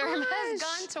Plexiderm has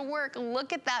gone to work.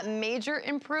 Look at that major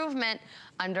improvement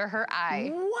under her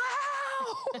eye. Wow!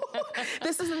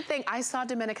 This is the thing. I saw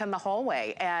Dominica in the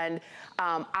hallway, and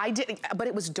I didn't, but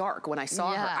it was dark when I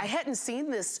saw her. I hadn't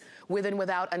seen this with and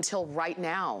without until right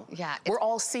now. Yeah. We're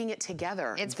all seeing it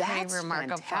together. It's pretty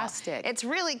remarkable. Fantastic. It's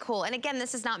really cool. And again,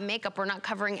 this is not makeup. We're not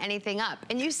covering anything up.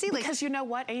 And you see, like, because you know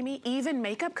what, Amy? Even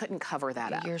makeup couldn't cover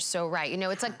that up. You're so right. You know,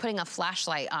 it's like putting a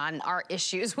flashlight on our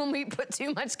issues when we put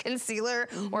too much concealer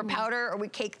or powder or we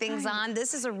cake things on.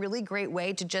 This is a really great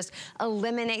way to just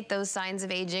eliminate those signs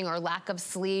of aging or lack of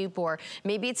sleep, or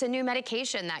maybe it's a new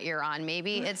medication that you're on.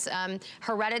 Maybe it's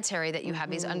hereditary that you have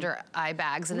these under eye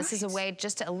bags. And this is a way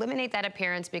just to eliminate that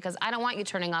appearance, because I don't want you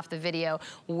turning off the video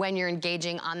when you're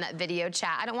engaging on that video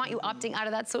chat. I don't want you opting out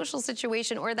of that social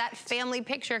situation or that family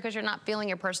picture because you're not feeling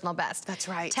your personal best. That's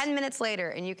right. 10 minutes later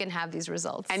and you can have these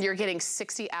results. And you're getting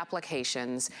 60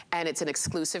 applications, and it's an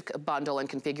exclusive bundle and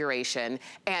configuration,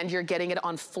 and you're getting it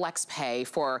on FlexPay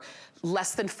for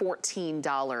less than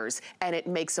 $14, and it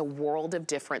makes a world of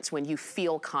difference when you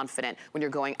feel confident when you're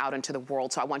going out into the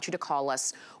world. So I want you to call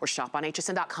us or shop on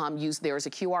hsn.com. There's a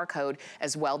QR code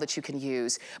as well that you can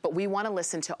use. But we want to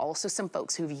listen to also some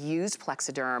folks who've used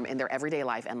Plexiderm in their everyday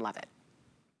life and love it.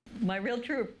 My real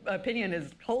true opinion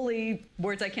is holy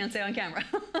words I can't say on camera.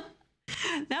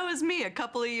 That was me a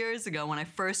couple of years ago when I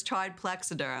first tried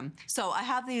Plexiderm. So I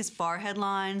have these forehead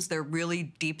lines. They're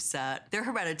really deep set. They're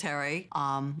hereditary.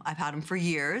 I've had them for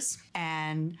years.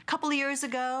 And a couple of years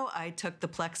ago, I took the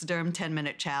Plexiderm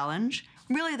 10-minute challenge.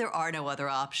 Really, there are no other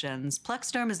options.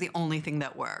 Plexiderm is the only thing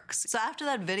that works. So after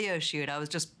that video shoot, I was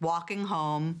just walking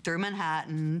home through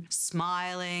Manhattan,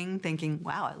 smiling, thinking,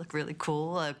 wow, I look really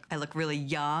cool. I look really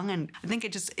young. And I think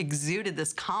it just exuded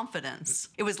this confidence.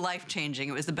 It was life-changing.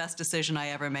 It was the best decision I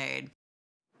ever made.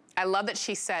 I love that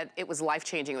she said it was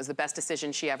life-changing. It was the best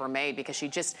decision she ever made, because she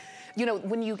just, you know,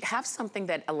 when you have something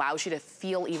that allows you to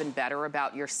feel even better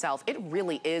about yourself, it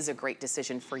really is a great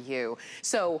decision for you.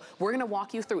 So we're gonna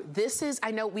walk you through. This is,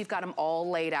 I know we've got them all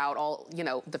laid out, all, you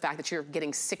know, the fact that you're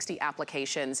getting 60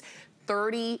 applications,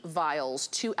 30 vials,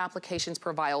 2 applications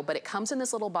per vial, but it comes in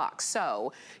this little box.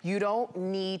 So you don't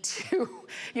need to,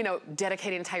 you know,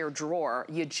 dedicate an entire drawer.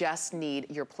 You just need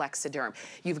your Plexiderm.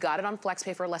 You've got it on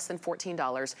FlexPay for less than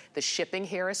 $14. The shipping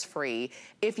here is free.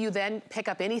 If you then pick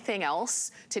up anything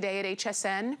else today at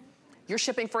HSN, your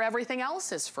shipping for everything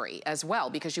else is free as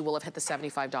well, because you will have hit the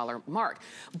 $75 mark.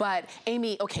 But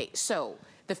Amy, okay, so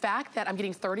the fact that I'm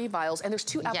getting 30 vials, and there's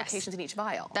 2 applications in each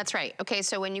vial. That's right. Okay,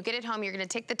 so when you get it home, you're gonna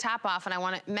take the top off, and I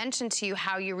wanna mention to you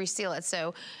how you reseal it.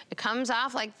 So it comes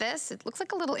off like this. It looks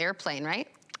like a little airplane, right?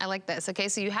 I like this. Okay,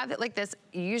 so you have it like this.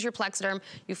 You use your Plexiderm.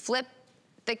 You flip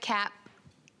the cap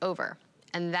over,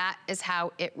 and that is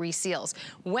how it reseals.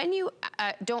 When you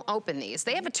don't open these,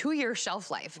 they have a 2-year shelf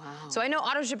life. Wow. So I know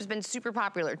AutoShip has been super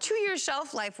popular. 2-year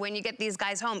shelf life when you get these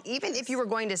guys home. Even if you were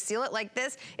going to seal it like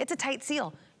this, it's a tight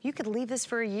seal. You could leave this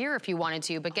for a year if you wanted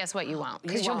to, but guess what? You won't,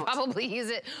 because you'll probably use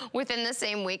it within the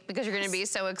same week because you're gonna be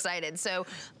so excited. So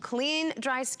clean,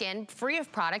 dry skin, free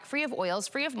of product, free of oils,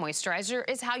 free of moisturizer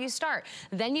is how you start.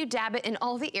 Then you dab it in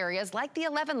all the areas, like the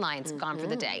 11 lines gone for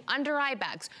the day, under eye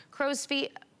bags, crow's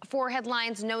feet, forehead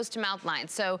lines, nose to mouth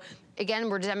lines. So again,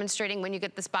 we're demonstrating when you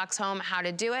get this box home how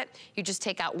to do it. You just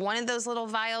take out one of those little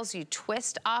vials, you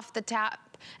twist off the top,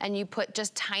 and you put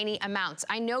just tiny amounts.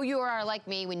 I know you are like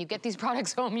me. When you get these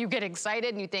products home, you get excited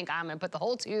and you think, I'm gonna put the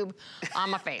whole tube on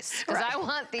my face because I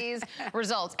want these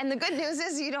results. And the good news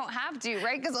is you don't have to,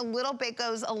 right? Because a little bit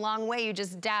goes a long way. You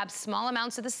just dab small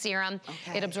amounts of the serum.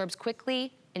 It absorbs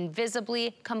quickly,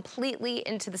 invisibly, completely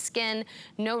into the skin,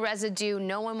 no residue,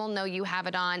 no one will know you have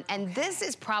it on. And this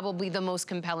is probably the most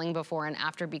compelling before and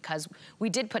after, because we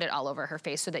did put it all over her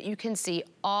face so that you can see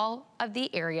all of the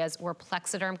areas where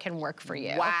Plexiderm can work for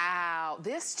you. Wow,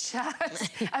 this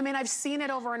just, I mean, I've seen it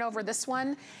over and over, this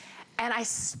one, and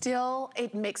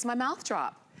it makes my mouth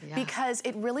drop. Yeah. Because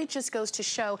it really just goes to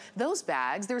show those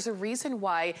bags, there's a reason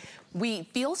why we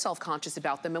feel self-conscious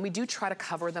about them, and we do try to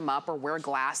cover them up or wear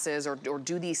glasses or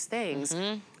do these things.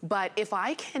 But if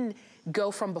I can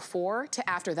go from before to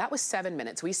after, that was 7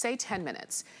 minutes. We say 10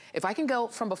 minutes. If I can go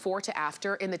from before to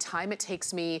after in the time it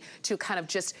takes me to kind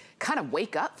of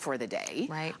wake up for the day,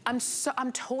 right.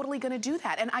 I'm totally gonna do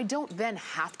that. And I don't then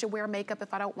have to wear makeup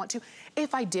if I don't want to.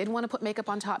 If I did want to put makeup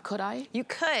on top, could I? You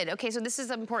could. Okay, so this is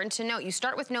important to note. You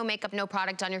start with no makeup, no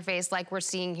product on your face like we're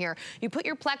seeing here. You put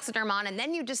your Plexiderm on and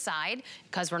then you decide,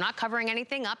 because we're not covering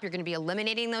anything up, you're gonna be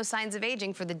eliminating those signs of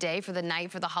aging for the day, for the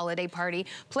night, for the holiday party.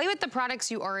 Play with the products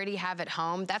you already have at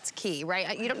home. That's key,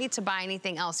 right? You don't need to buy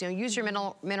anything else. You know, use your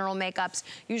mineral makeups,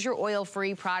 use your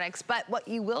oil-free products, but what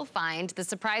you will find, the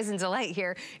surprise and delight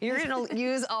here, you're gonna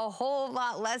use a whole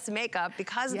lot less makeup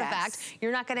because of the fact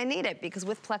you're not gonna need it, because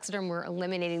with Plexiderm, we're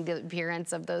eliminating the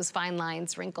appearance of those fine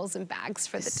lines, wrinkles, and bags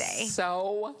for the day.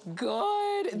 So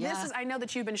good. Yeah. This is, I know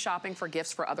that you've been shopping for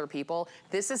gifts for other people.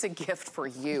 This is a gift for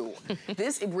you.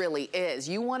 This really is.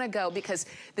 You wanna go, because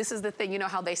this is the thing, you know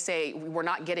how they say we're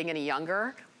not getting any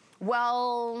younger?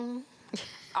 Well,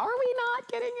 are we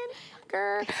not getting any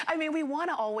younger? I mean, we want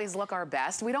to always look our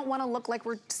best. We don't want to look like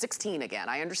we're 16 again.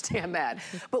 I understand that.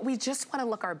 But we just want to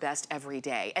look our best every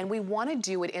day. And we want to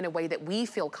do it in a way that we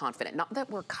feel confident, not that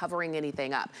we're covering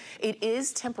anything up. It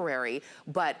is temporary,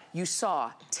 but you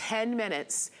saw 10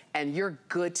 minutes and you're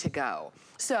good to go.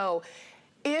 So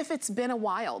if it's been a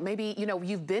while, maybe, you know,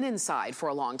 you've been inside for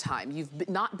a long time, you've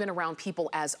not been around people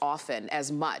as often,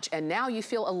 as much, and now you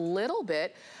feel a little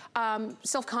bit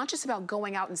self-conscious about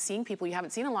going out and seeing people you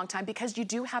haven't seen in a long time because you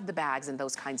do have the bags and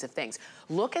those kinds of things.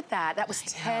 Look at that. That was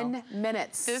 10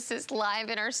 minutes. This is live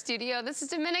in our studio. This is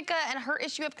Dominica, and her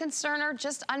issue of concern are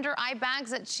just under eye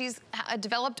bags that she's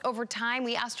developed over time.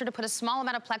 We asked her to put a small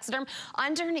amount of Plexiderm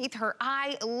underneath her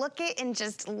eye. Look at in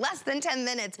just less than 10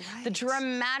 minutes. Right. The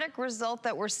dramatic result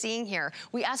that we're seeing here.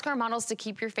 We ask our models to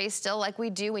keep your face still like we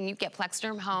do when you get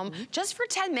Plexiderm home, just for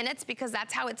 10 minutes, because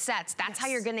that's how it sets. That's how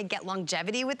you're gonna get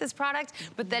longevity with this product.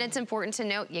 But then it's important to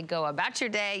note, you go about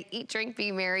your day, eat, drink,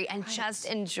 be merry, and just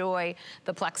enjoy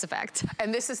the Plex effect.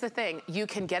 And this is the thing, you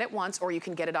can get it once or you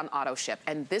can get it on auto ship.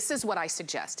 And this is what I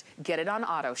suggest, get it on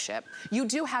auto ship. You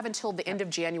do have until the end of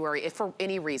January if for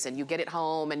any reason you get it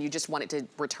home and you just want it to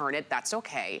return it, that's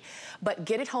okay. But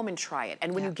get it home and try it.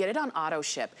 And when you get it on auto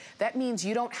ship, that means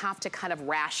you don't have to kind of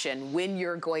ration when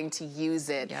you're going to use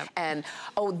it. And,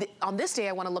 oh, on this day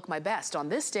I want to look my best. On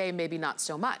this day, maybe not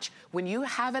so much. When you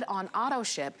have it on auto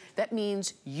ship, that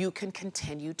means you can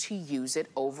continue to use it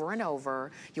over and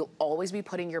over. You'll always be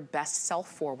putting your best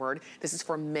self forward. This is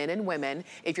for men and women.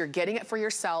 If you're getting it for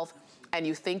yourself and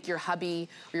you think your hubby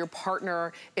or your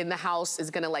partner in the house is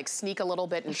gonna like sneak a little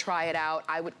bit and try it out,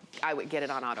 I would get it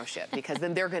on auto ship, because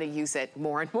then they're gonna use it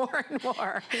more and more and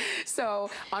more. So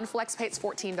on FlexPay, it's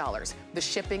 $14. The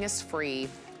shipping is free.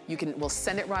 We'll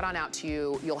send it right on out to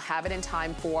you. You'll have it in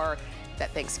time for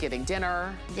that Thanksgiving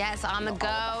dinner. Yes, on the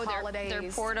go. The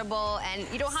they're portable, and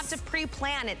you don't have to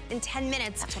pre-plan it. In 10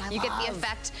 minutes, you get the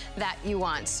effect that you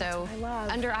want. So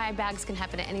under eye bags can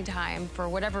happen at any time for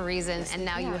whatever reason, and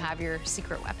now you have your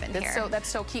secret weapon here. That's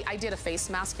so key. I did a face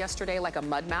mask yesterday, like a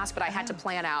mud mask, but I had to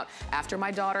plan out after my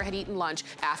daughter had eaten lunch,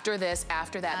 after this,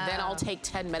 after that, then I'll take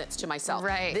 10 minutes to myself.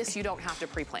 Right. This you don't have to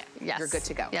pre-plan. Yes. You're good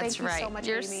to go. That's Thank you so much,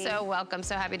 You're Amy. so welcome.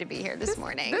 So happy to be here this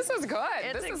morning. This is good.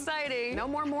 It's exciting. No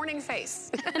more morning face.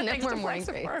 No more morning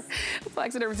face.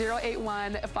 Plexiderm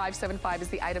 081575 is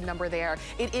the item number there.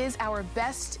 It is our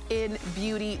Best in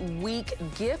Beauty Week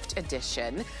gift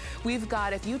edition. We've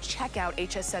got, if you check out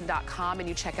hsn.com and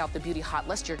you check out the Beauty Hot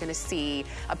List, you're gonna see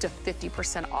up to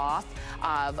 50% off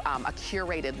of a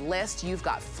curated list. You've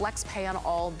got FlexPay on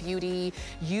all beauty.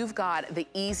 You've got the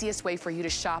easiest way for you to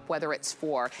shop, whether it's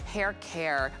for hair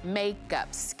care,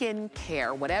 makeup, skin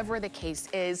care, whatever the case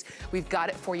is. We've got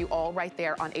it for you all right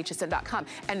there on hsn.com.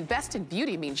 And Best in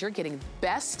Beauty means you're getting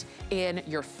best in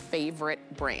your favorite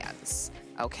brands,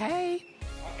 okay?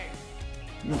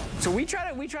 So we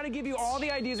try to give you all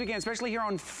the ideas we can, especially here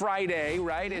on Friday,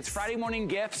 right? It's Friday morning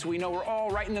gifts. We know we're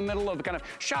all right in the middle of kind of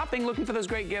shopping, looking for those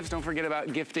great gifts. Don't forget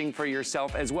about gifting for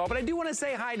yourself as well. But I do want to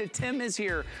say hi to Tim is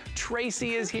here.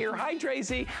 Tracy is here. Hi,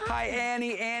 Tracy. Hi,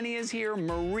 Annie. Annie is here.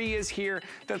 Marie is here.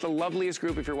 That's the loveliest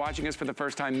group. If you're watching us for the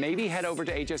first time, maybe head over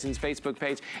to HSN's Facebook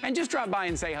page and just drop by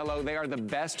and say hello. They are the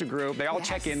best group. They all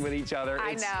check in with each other.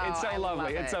 I know. It's so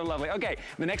lovely. It's so lovely. Okay,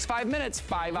 the next 5 minutes,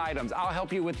 5 items. I'll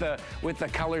help you with the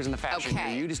colors and the fashion.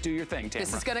 Okay. You just do your thing, Tamara.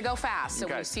 This is gonna go fast, so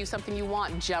when you see something you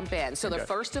want, jump in. So the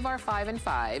first of our 5 and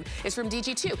 5 is from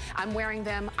DG2. I'm wearing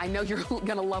them. I know you're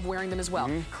gonna love wearing them as well.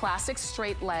 Classic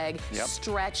straight leg,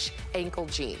 stretch ankle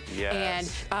jean.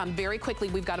 Yes. And very quickly,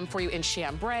 we've got them for you in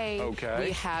chambray. Okay.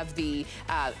 We have the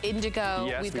indigo.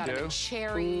 Yes, we've got them in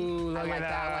cherry. Ooh, I look like at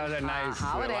that one. They're nice.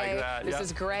 Holiday. I like that. This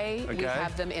is gray. We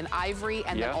have them in ivory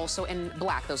and then also in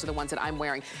black. Those are the ones that I'm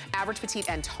wearing. Average, petite,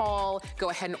 and tall. Go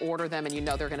ahead and order them, and you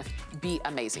know they're gonna be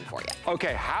amazing for you.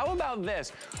 Okay, how about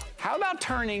this? How about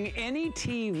turning any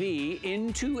TV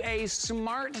into a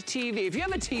smart TV? If you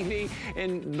have a TV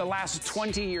in the last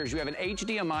 20 years, you have an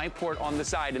HDMI port on the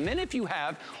side, and then if you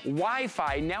have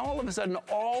Wi-Fi, now all of a sudden,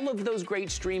 all of those great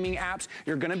streaming apps,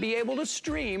 you're gonna be able to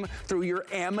stream through your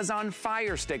Amazon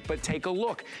Fire Stick. But take a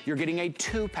look, you're getting a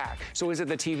 2-pack. So is it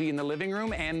the TV in the living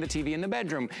room and the TV in the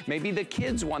bedroom? Maybe the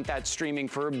kids want that streaming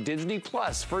for Disney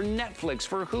Plus, for Netflix,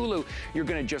 for Hulu. You're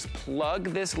gonna just plug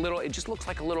this little, it just looks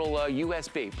like a little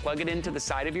USB. Plug it into the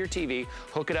side of your TV,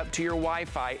 hook it up to your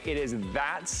Wi-Fi. It is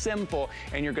that simple,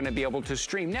 and you're gonna be able to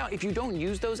stream. Now, if you don't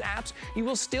use those apps, you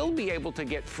will still be able to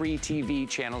get free TV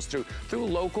channels through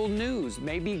local news,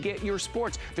 maybe get your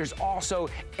sports. There's also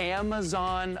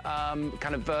Amazon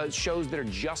shows that are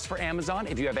just for Amazon.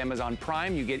 If you have Amazon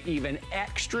Prime, you get even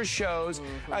extra shows.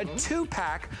 A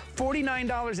 2-pack,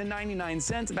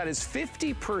 $49.99. That is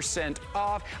 50%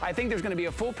 off. I think there's gonna be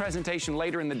a full presentation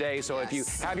later in the day, so if you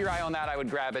have your eye on that, I would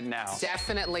grab it now.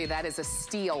 Definitely, that is a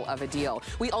steal of a deal.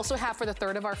 We also have for the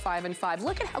third of our 5 and 5,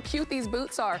 look at how cute these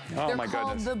boots are. Oh, They're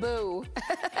called the Boo.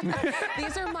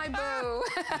 These are my Boo.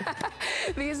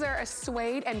 These are a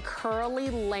suede and curly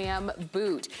lamb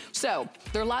boot. So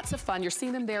they're lots of fun. You're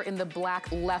seeing them there in the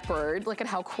black leopard. Look at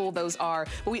how cool those are.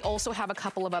 But we also have a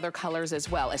couple of other colors as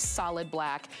well. A solid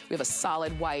black, we have a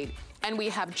solid white, and we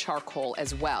have charcoal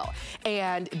as well.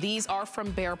 And these are from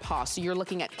Bear Paw. So you're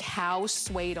looking at cow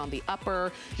suede on the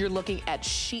upper. You're looking at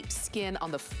sheepskin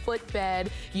on the footbed.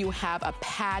 You have a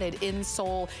padded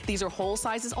insole. These are whole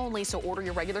sizes only, so order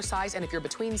your regular size. And if you're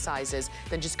between sizes,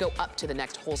 then just go up to the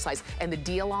next whole size. And the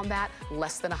deal on that,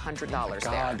 less than $100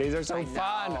 God, these are so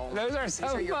fun. Those are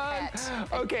so fun.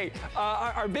 Okay,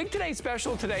 our big today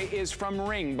special today is from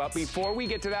Ring. But before we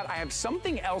get to that, I have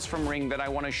something else from Ring that I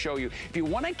want to show you. If you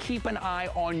want to keep an eye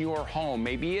on your home.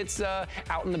 Maybe it's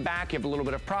out in the back, you have a little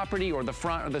bit of property, or the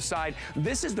front or the side.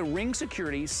 This is the Ring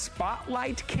Security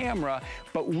Spotlight Camera,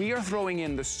 but we are throwing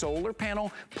in the solar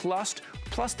panel plus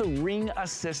the Ring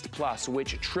Assist Plus,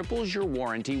 which triples your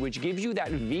warranty, which gives you that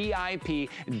VIP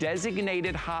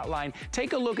designated hotline.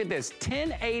 Take a look at this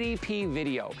 1080p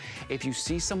video. If you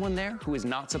see someone there who is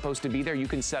not supposed to be there, you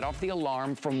can set off the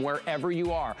alarm from wherever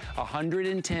you are.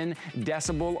 110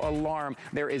 decibel alarm.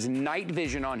 There is night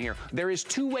vision on here. There is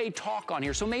two-way talk on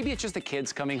here. So maybe it's just the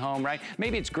kids coming home, right?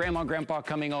 Maybe it's grandma, grandpa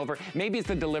coming over. Maybe it's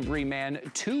the delivery man.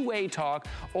 Two-way talk.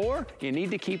 Or you need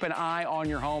to keep an eye on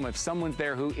your home. If someone's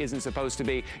there who isn't supposed to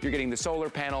be, you're getting the solar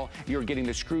panel, you're getting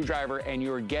the screwdriver, and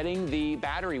you're getting the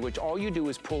battery, which all you do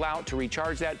is pull out to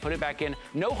recharge that, put it back in.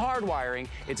 No hard wiring.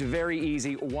 It's very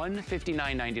easy.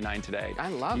 $159.99 today. I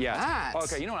love that.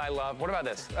 Okay, you know what I love? What about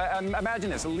this?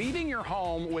 Imagine this, leaving your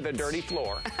home with a dirty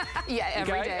floor. Yeah,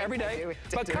 every day. Every day.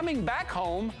 But coming back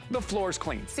home, the floor's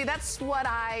clean. See, that's what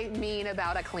I mean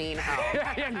about a clean home.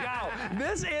 There you go.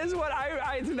 This is what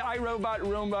it's an iRobot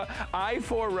Roomba,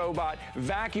 i4 robot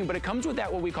vacuum, but it comes with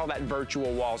that, what we call that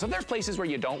virtual wall. So if there's places where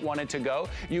you don't want it to go,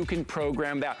 you can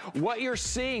program that. What you're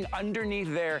seeing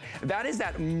underneath there, that is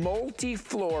that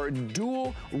multi-floor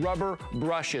dual rubber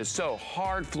brushes. So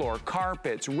hard floor,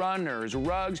 carpets, runners,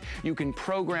 rugs. You can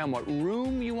program what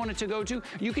room you want it to go to.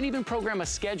 You can even program a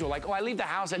schedule, like, oh, I leave the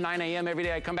house at 9 a.m. every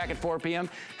day, I come back at 4 p.m.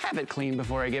 Have it clean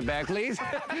before I get back, please.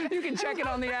 You can check it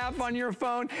on the app on your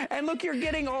phone. And look, you're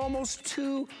getting almost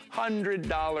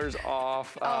 $200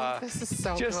 off. This is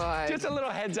so good. Just a little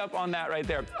heads up on that right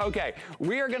there. Okay,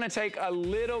 we are gonna take a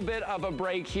little bit of a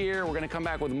break here. We're gonna come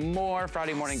back with more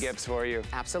Friday morning gifts for you.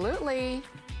 Absolutely.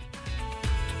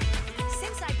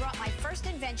 Since I brought my first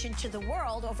invention to the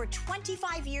world over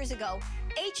 25 years ago,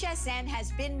 HSN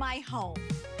has been my home.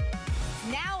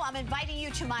 Now I'm inviting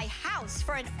you to my house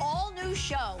for an all-new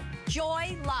show,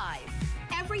 Joy Live.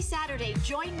 Every Saturday,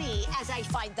 join me as I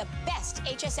find the best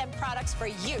HSN products for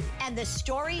you and the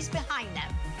stories behind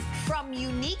them. From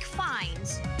unique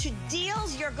finds to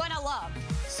deals you're gonna love.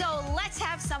 So let's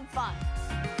have some fun.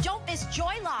 Don't miss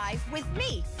Joy Live with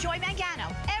me, Joy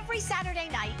Mangano, every Saturday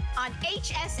night on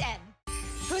HSN.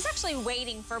 Who's actually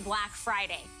waiting for Black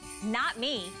Friday? Not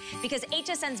me, because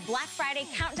HSN's Black Friday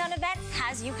Countdown event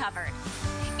has you covered.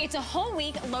 It's a whole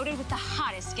week loaded with the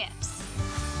hottest gifts.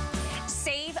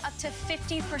 Save up to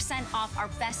 50% off our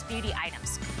best beauty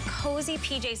items, cozy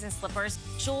PJs and slippers,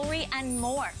 jewelry, and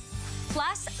more.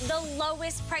 Plus, the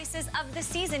lowest prices of the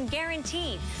season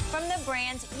guaranteed from the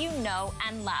brands you know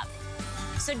and love.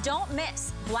 So don't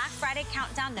miss Black Friday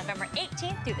Countdown November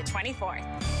 18th through the 24th.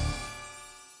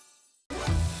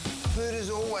 Food has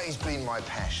always been my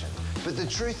passion, but the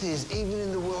truth is, even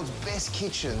in the world's best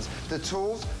kitchens, the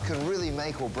tools can really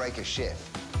make or break a chef.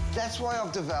 That's why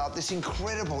I've developed this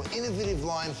incredible, innovative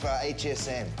line for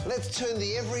HSN. Let's turn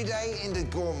the everyday into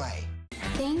gourmet.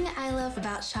 Thing I love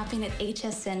about shopping at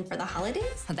HSN for the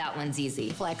holidays? That one's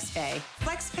easy. FlexPay.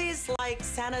 FlexPay is like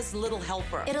Santa's little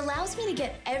helper. It allows me to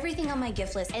get everything on my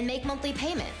gift list and make monthly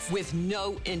payments. With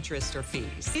no interest or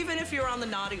fees. Even if you're on the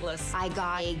naughty list. I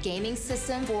got a gaming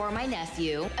system for my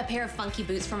nephew, a pair of funky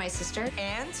boots for my sister,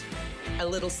 and a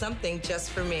little something just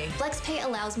for me. FlexPay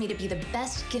allows me to be the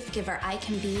best gift giver I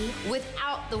can be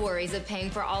without the worries of paying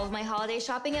for all of my holiday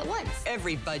shopping at once.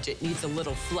 Every budget needs a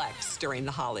little flex during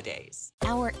the holidays.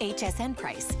 Our HSN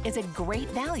price is a great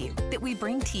value that we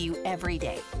bring to you every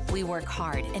day. We work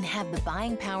hard and have the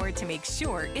buying power to make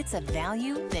sure it's a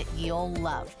value that you'll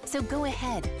love. So go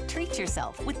ahead, treat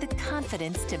yourself with the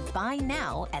confidence to buy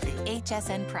now at the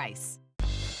HSN price.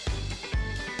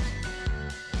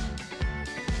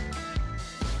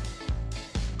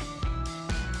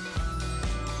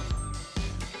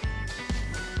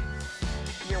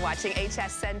 You're watching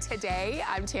HSN Today.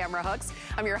 I'm Tamara Hooks.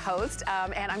 I'm your host,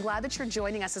 and I'm glad that you're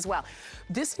joining us as well.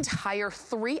 This entire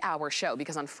 3-hour show,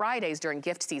 because on Fridays during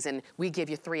gift season, we give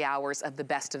you 3 hours of the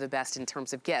best in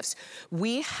terms of gifts.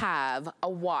 We have a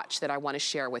watch that I want to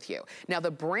share with you. Now,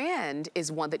 the brand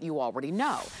is one that you already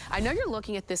know. I know you're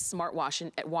looking at this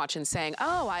smartwatch and saying,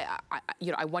 oh, I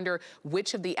wonder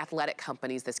which of the athletic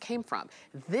companies this came from.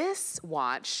 This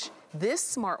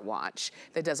smartwatch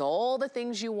that does all the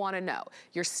things you want to know,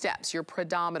 your steps, your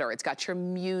pedometer, it's got your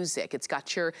music, it's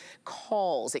got your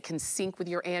calls, it can sync with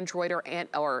your Android or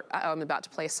I'm about to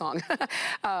play a song,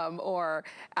 or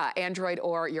Android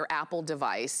or your Apple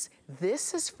device.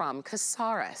 This is from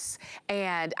Casares,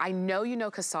 and I know you know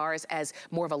Casares as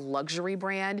more of a luxury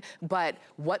brand, but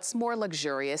what's more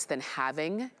luxurious than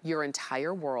having your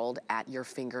entire world at your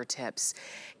fingertips?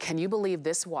 Can you believe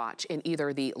this watch in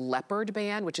either the leopard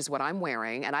band, which is what I'm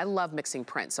wearing, and I love mixing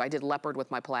prints, so I did leopard with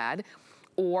my plaid,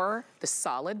 or the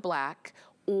solid black,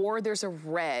 or there's a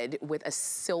red with a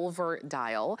silver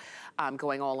dial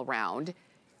going all around.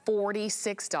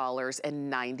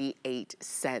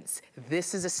 $46.98.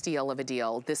 This is a steal of a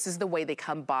deal. This is the way they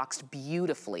come boxed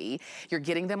beautifully. You're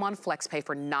getting them on FlexPay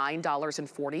for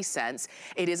 $9.40.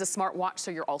 It is a smartwatch, so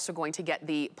you're also going to get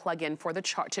the plug-in for the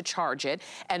to charge it.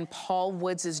 And Paul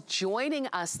Woods is joining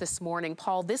us this morning.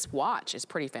 Paul, this watch is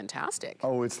pretty fantastic.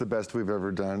 Oh, it's the best we've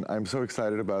ever done. I'm so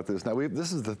excited about this. Now,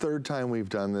 this is the 3rd time we've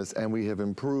done this, and we have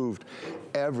improved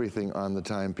everything on the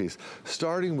timepiece,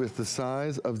 starting with the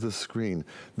size of the screen.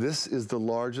 This is the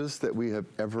largest that we have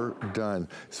ever done,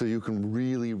 so you can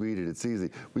really read it. It's easy.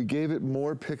 We gave it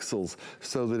more pixels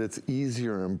so that it's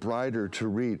easier and brighter to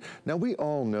read. Now, we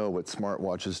all know what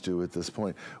smartwatches do at this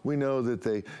point. We know that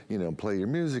they, play your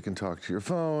music and talk to your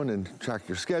phone and track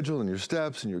your schedule and your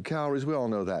steps and your calories. We all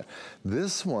know that.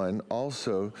 This one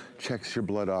also checks your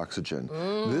blood oxygen.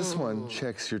 This one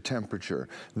checks your temperature.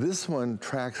 This one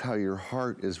tracks how your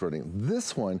heart is running.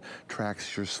 This one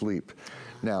tracks your sleep.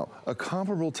 Now, a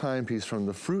comparable timepiece from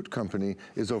the Fruit Company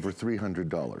is over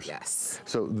 $300. Yes.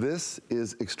 So this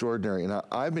is extraordinary. And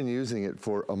I've been using it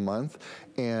for a month,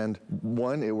 and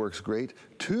 1, it works great.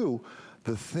 2,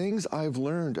 the things I've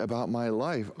learned about my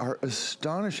life are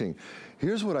astonishing.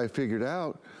 Here's what I figured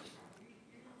out.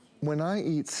 When I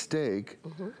eat steak,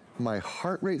 my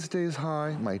heart rate stays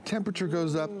high, my temperature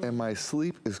goes up, and my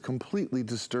sleep is completely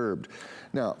disturbed.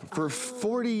 Now, for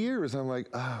 40 years, I'm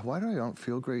like, why do I don't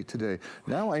feel great today?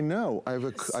 Now I know,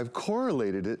 I've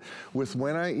correlated it with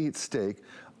when I eat steak,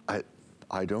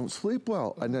 I don't sleep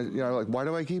well. And like, why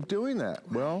do I keep doing that?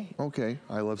 Well, okay,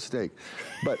 I love steak.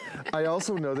 But I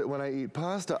also know that when I eat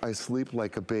pasta, I sleep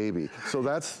like a baby. So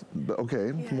that's,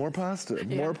 okay, more pasta.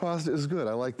 Yeah. More pasta is good,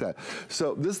 I like that.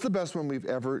 So this is the best one we've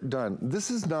ever done.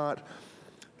 This is not,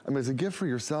 it's a gift for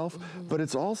yourself, but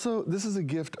it's also, this is a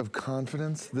gift of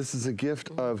confidence. This is a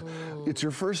gift of, it's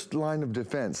your first line of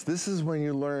defense. This is when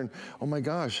you learn, oh my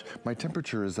gosh, my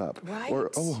temperature is up. Right.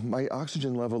 Or, oh, my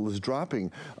oxygen level is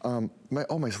dropping.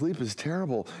 My sleep is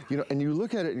terrible. And you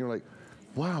look at it and you're like,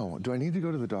 wow, do I need to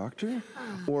go to the doctor?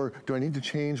 Or do I need to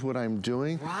change what I'm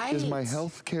doing? Right. Is my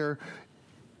health care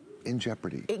in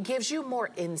jeopardy. It gives you more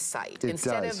insight.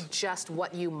 Instead of just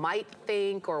what you might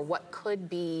think or what could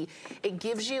be, it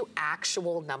gives you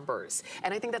actual numbers.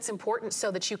 And I think that's important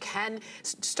so that you can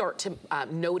start to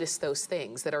notice those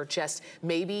things that are just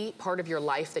maybe part of your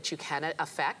life that you can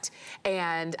affect.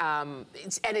 And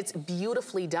it's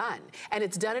beautifully done. And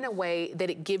it's done in a way that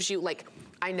it gives you, like,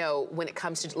 I know when it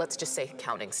comes to, let's just say,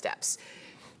 counting steps.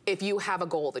 If you have a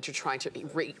goal that you're trying to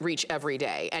reach every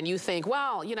day and you think,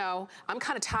 well, you know, I'm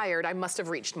kind of tired, I must have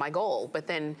reached my goal. But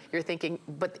then you're thinking,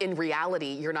 but in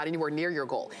reality, you're not anywhere near your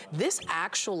goal. This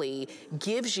actually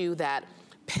gives you that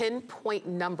pinpoint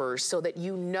numbers so that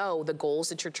you know the goals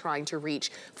that you're trying to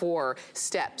reach for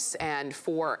steps and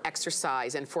for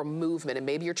exercise and for movement. And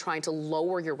maybe you're trying to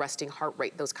lower your resting heart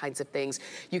rate, those kinds of things.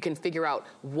 You can figure out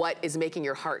what is making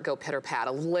your heart go pitter-pat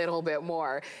a little bit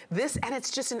more. And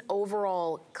it's just an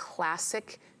overall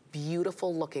classic,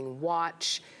 beautiful looking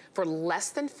watch for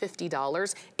less than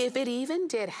 $50. If it even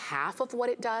did half of what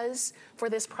it does for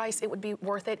this price, it would be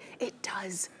worth it. It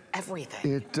does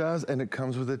everything. It does, and it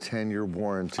comes with a 10-year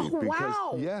warranty. Oh,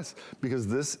 wow. Yes, because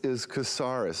this is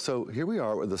Casares. So here we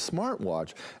are with a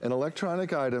smartwatch, an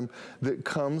electronic item that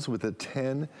comes with a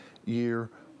 10-year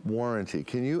warranty.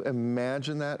 Can you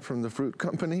imagine that from the fruit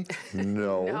company?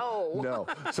 No. No.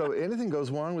 So anything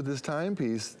goes wrong with this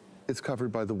timepiece, it's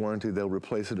covered by the warranty. They'll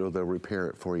replace it or they'll repair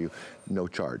it for you, no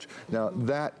charge. Now,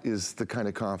 that is the kind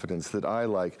of confidence that I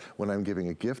like when I'm giving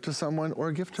a gift to someone or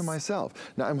a gift to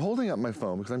myself. Now, I'm holding up my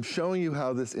phone because I'm showing you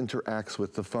how this interacts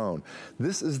with the phone.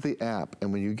 This is the app,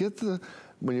 and when you get the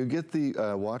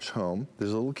watch home,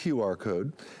 there's a little QR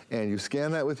code, and you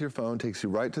scan that with your phone, takes you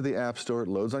right to the App Store, it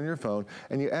loads on your phone,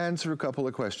 and you answer a couple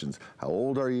of questions. How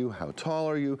old are you? How tall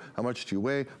are you? How much do you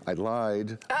weigh? I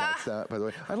lied. That's that, by the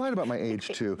way. I lied about my age,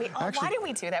 too. Actually, why do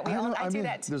we do that? I do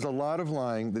that, too. There's a lot of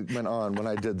lying that went on when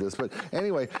I did this. But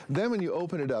anyway, then when you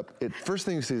open it up, first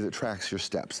thing you see is it tracks your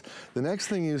steps. The next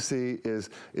thing you see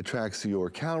is it tracks your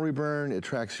calorie burn, it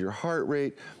tracks your heart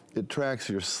rate, it tracks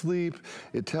your sleep,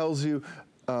 it tells you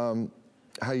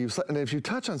how you slept. And if you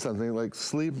touch on something like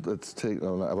sleep, I've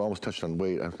almost touched on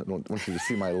weight. I don't want you to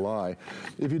see my lie.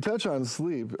 If you touch on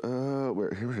sleep,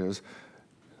 here it is.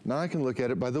 Now I can look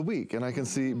at it by the week, and I can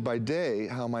see by day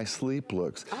how my sleep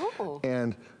looks. Oh.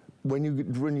 And when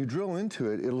you drill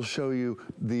into it, it'll show you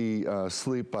the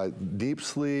sleep by deep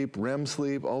sleep, REM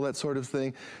sleep, all that sort of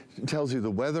thing. It tells you the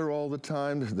weather all the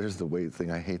time. There's the weight thing.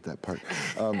 I hate that part.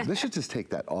 They should just take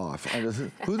that off.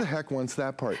 Who the heck wants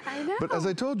that part? I know. But as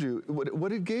I told you,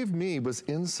 what it gave me was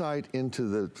insight into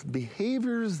the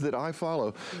behaviors that I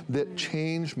follow that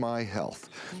change my health.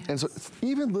 Yes. And so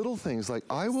even little things like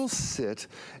I will sit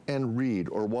and read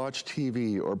or watch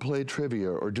TV or play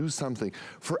trivia or do something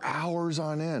for hours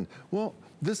on end. Well,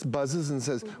 this buzzes and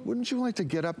says, wouldn't you like to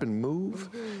get up and move?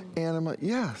 And I'm like,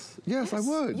 yes, I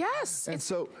would. Yes. And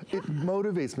so it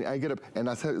motivates me. I get up, and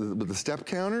I tell you, with the step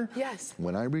counter,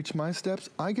 when I reach my steps,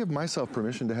 I give myself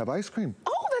permission to have ice cream.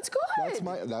 Oh, that's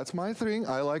good. That's my thing.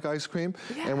 I like ice cream.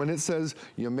 Yeah. And when it says,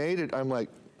 you made it, I'm like,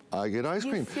 I get ice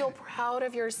cream. You feel proud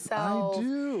of yourself.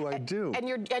 I do. And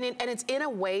it's in a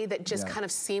way that just kind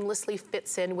of seamlessly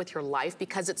fits in with your life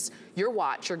because it's your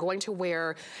watch you're going to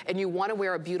wear, and you want to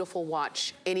wear a beautiful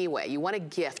watch anyway. You want a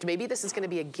gift. Maybe this is going to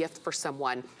be a gift for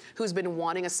someone who's been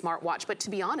wanting a smartwatch, but to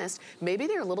be honest, maybe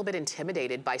they're a little bit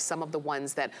intimidated by some of the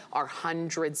ones that are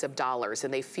hundreds of dollars,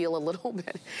 and they feel a little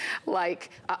bit like,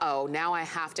 uh-oh, now I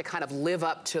have to kind of live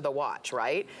up to the watch,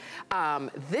 right?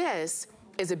 This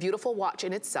is a beautiful watch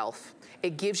in itself.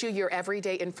 It gives you your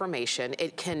everyday information.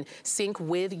 It can sync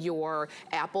with your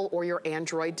Apple or your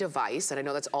Android device, and I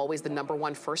know that's always the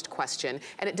 #1 first question,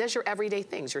 and it does your everyday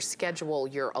things, your schedule,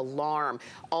 your alarm,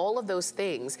 all of those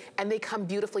things, and they come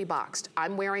beautifully boxed.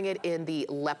 I'm wearing it in the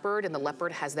leopard, and the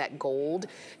leopard has that gold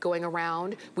going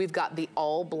around. We've got the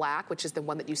all black, which is the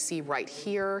one that you see right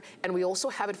here, and we also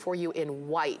have it for you in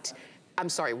white. I'm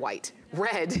sorry, white.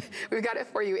 Red. We've got it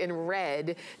for you in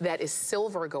red that is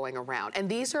silver going around. And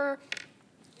these are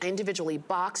individually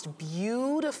boxed,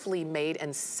 beautifully made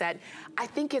and set. I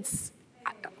think it's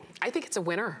a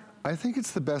winner. I think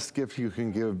it's the best gift you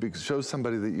can give because it shows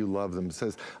somebody that you love them. It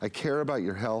says, I care about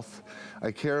your health.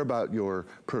 I care about your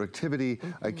productivity.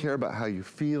 I care about how you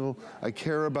feel. I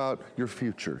care about your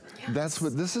future. Yes.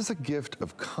 This is a gift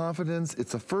of confidence.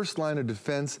 It's a first line of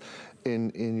defense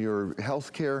in your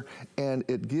health care, and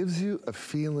it gives you a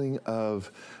feeling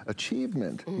of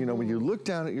achievement. You know, when you look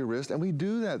down at your wrist, and we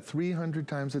do that 300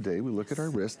 times a day, we look at our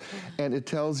wrist, and it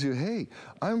tells you, hey,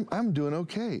 I'm doing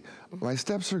okay. My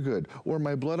steps are good, or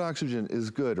my blood oxygen is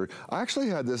good. Or I actually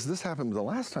had this happened the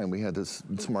last time we had this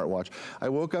smartwatch. I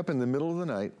woke up in the middle of the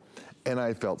night, and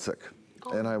I felt sick.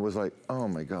 And I was like, oh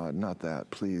my God, not that,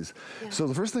 please. Yeah. So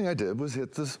the first thing I did was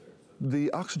hit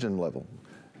the oxygen level.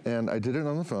 And I did it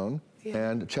on the phone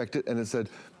and checked it, and it said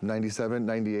 97,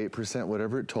 98%,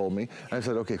 whatever it told me. And I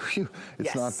said, okay, phew,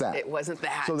 it's not that. It wasn't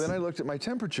that. So then I looked at my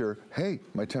temperature. Hey,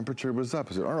 my temperature was up.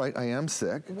 I said, all right, I am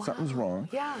sick. Something's wrong.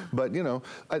 Yeah. But, you know,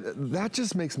 that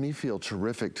just makes me feel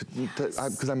terrific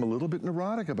because I'm a little bit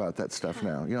neurotic about that stuff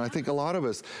now. You know, I think a lot of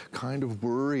us kind of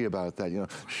worry about that. You know,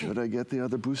 should I get the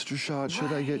other booster shot?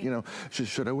 Should I get, you know,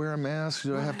 should I wear a mask?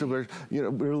 Should I have to wear, you know,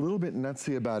 we're a little bit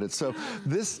nutsy about it. So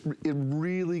this, it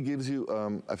really gives you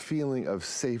a feeling of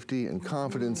safety and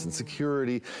confidence and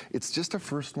security. It's just a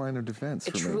first line of defense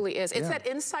for me. It truly is. It's that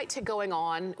insight to going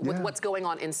on with what's going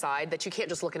on inside that you can't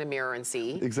just look in a mirror and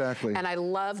see. Exactly. And I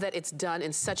love that it's done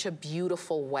in such a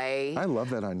beautiful way. I love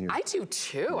that on you. I do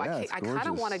too. Yeah, I kind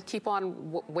of want to keep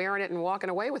on wearing it and walking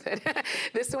away with it.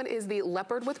 This one is the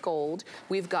leopard with gold.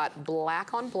 We've got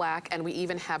black on black, and we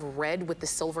even have red with the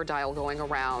silver dial going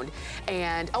around.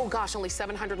 And oh gosh, only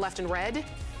 700 left in red.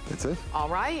 That's it. All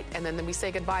right, and then we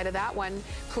say goodbye to that one.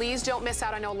 Please don't miss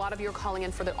out. I know a lot of you are calling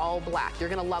in for the all black. You're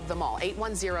gonna love them all.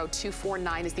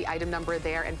 810-249 is the item number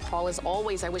there. And Paul, as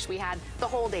always, I wish we had the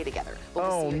whole day together.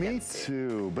 Oh, me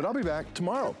too. But I'll be back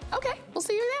tomorrow. Okay, we'll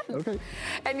see you then. Okay.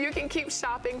 And you can keep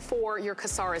shopping for your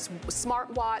Casares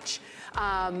smartwatch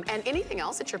and anything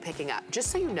else that you're picking up. Just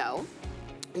so you know,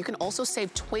 you can also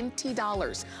save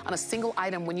 $20 on a single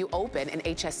item when you open an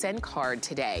HSN card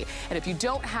today. And if you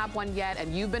don't have one yet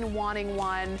and you've been wanting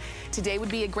one, today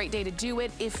would be a great day to do it.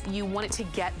 If you wanted to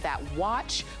get that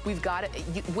watch, we've got it.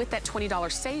 With that $20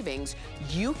 savings,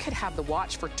 you could have the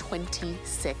watch for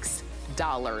 $26.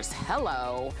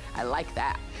 Hello, I like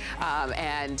that.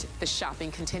 And the shopping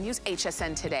continues.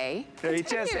 HSN Today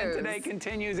continues. HSN Today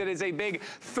continues. It is a big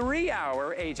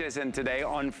 3-hour HSN Today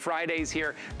on Fridays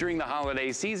here during the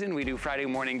holiday season. We do Friday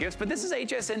morning gifts, but this is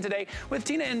HSN Today with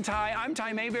Tina and Ty. I'm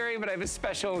Ty Mayberry, but I have a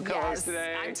special co-host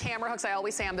today. I'm Tamara Hooks. I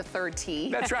always say I'm the third T.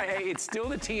 That's right. Hey, it's still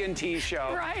the TNT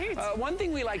show. Right. One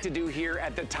thing we like to do here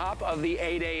at the top of the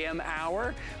 8 a.m.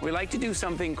 hour, we like to do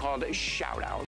something called shout out.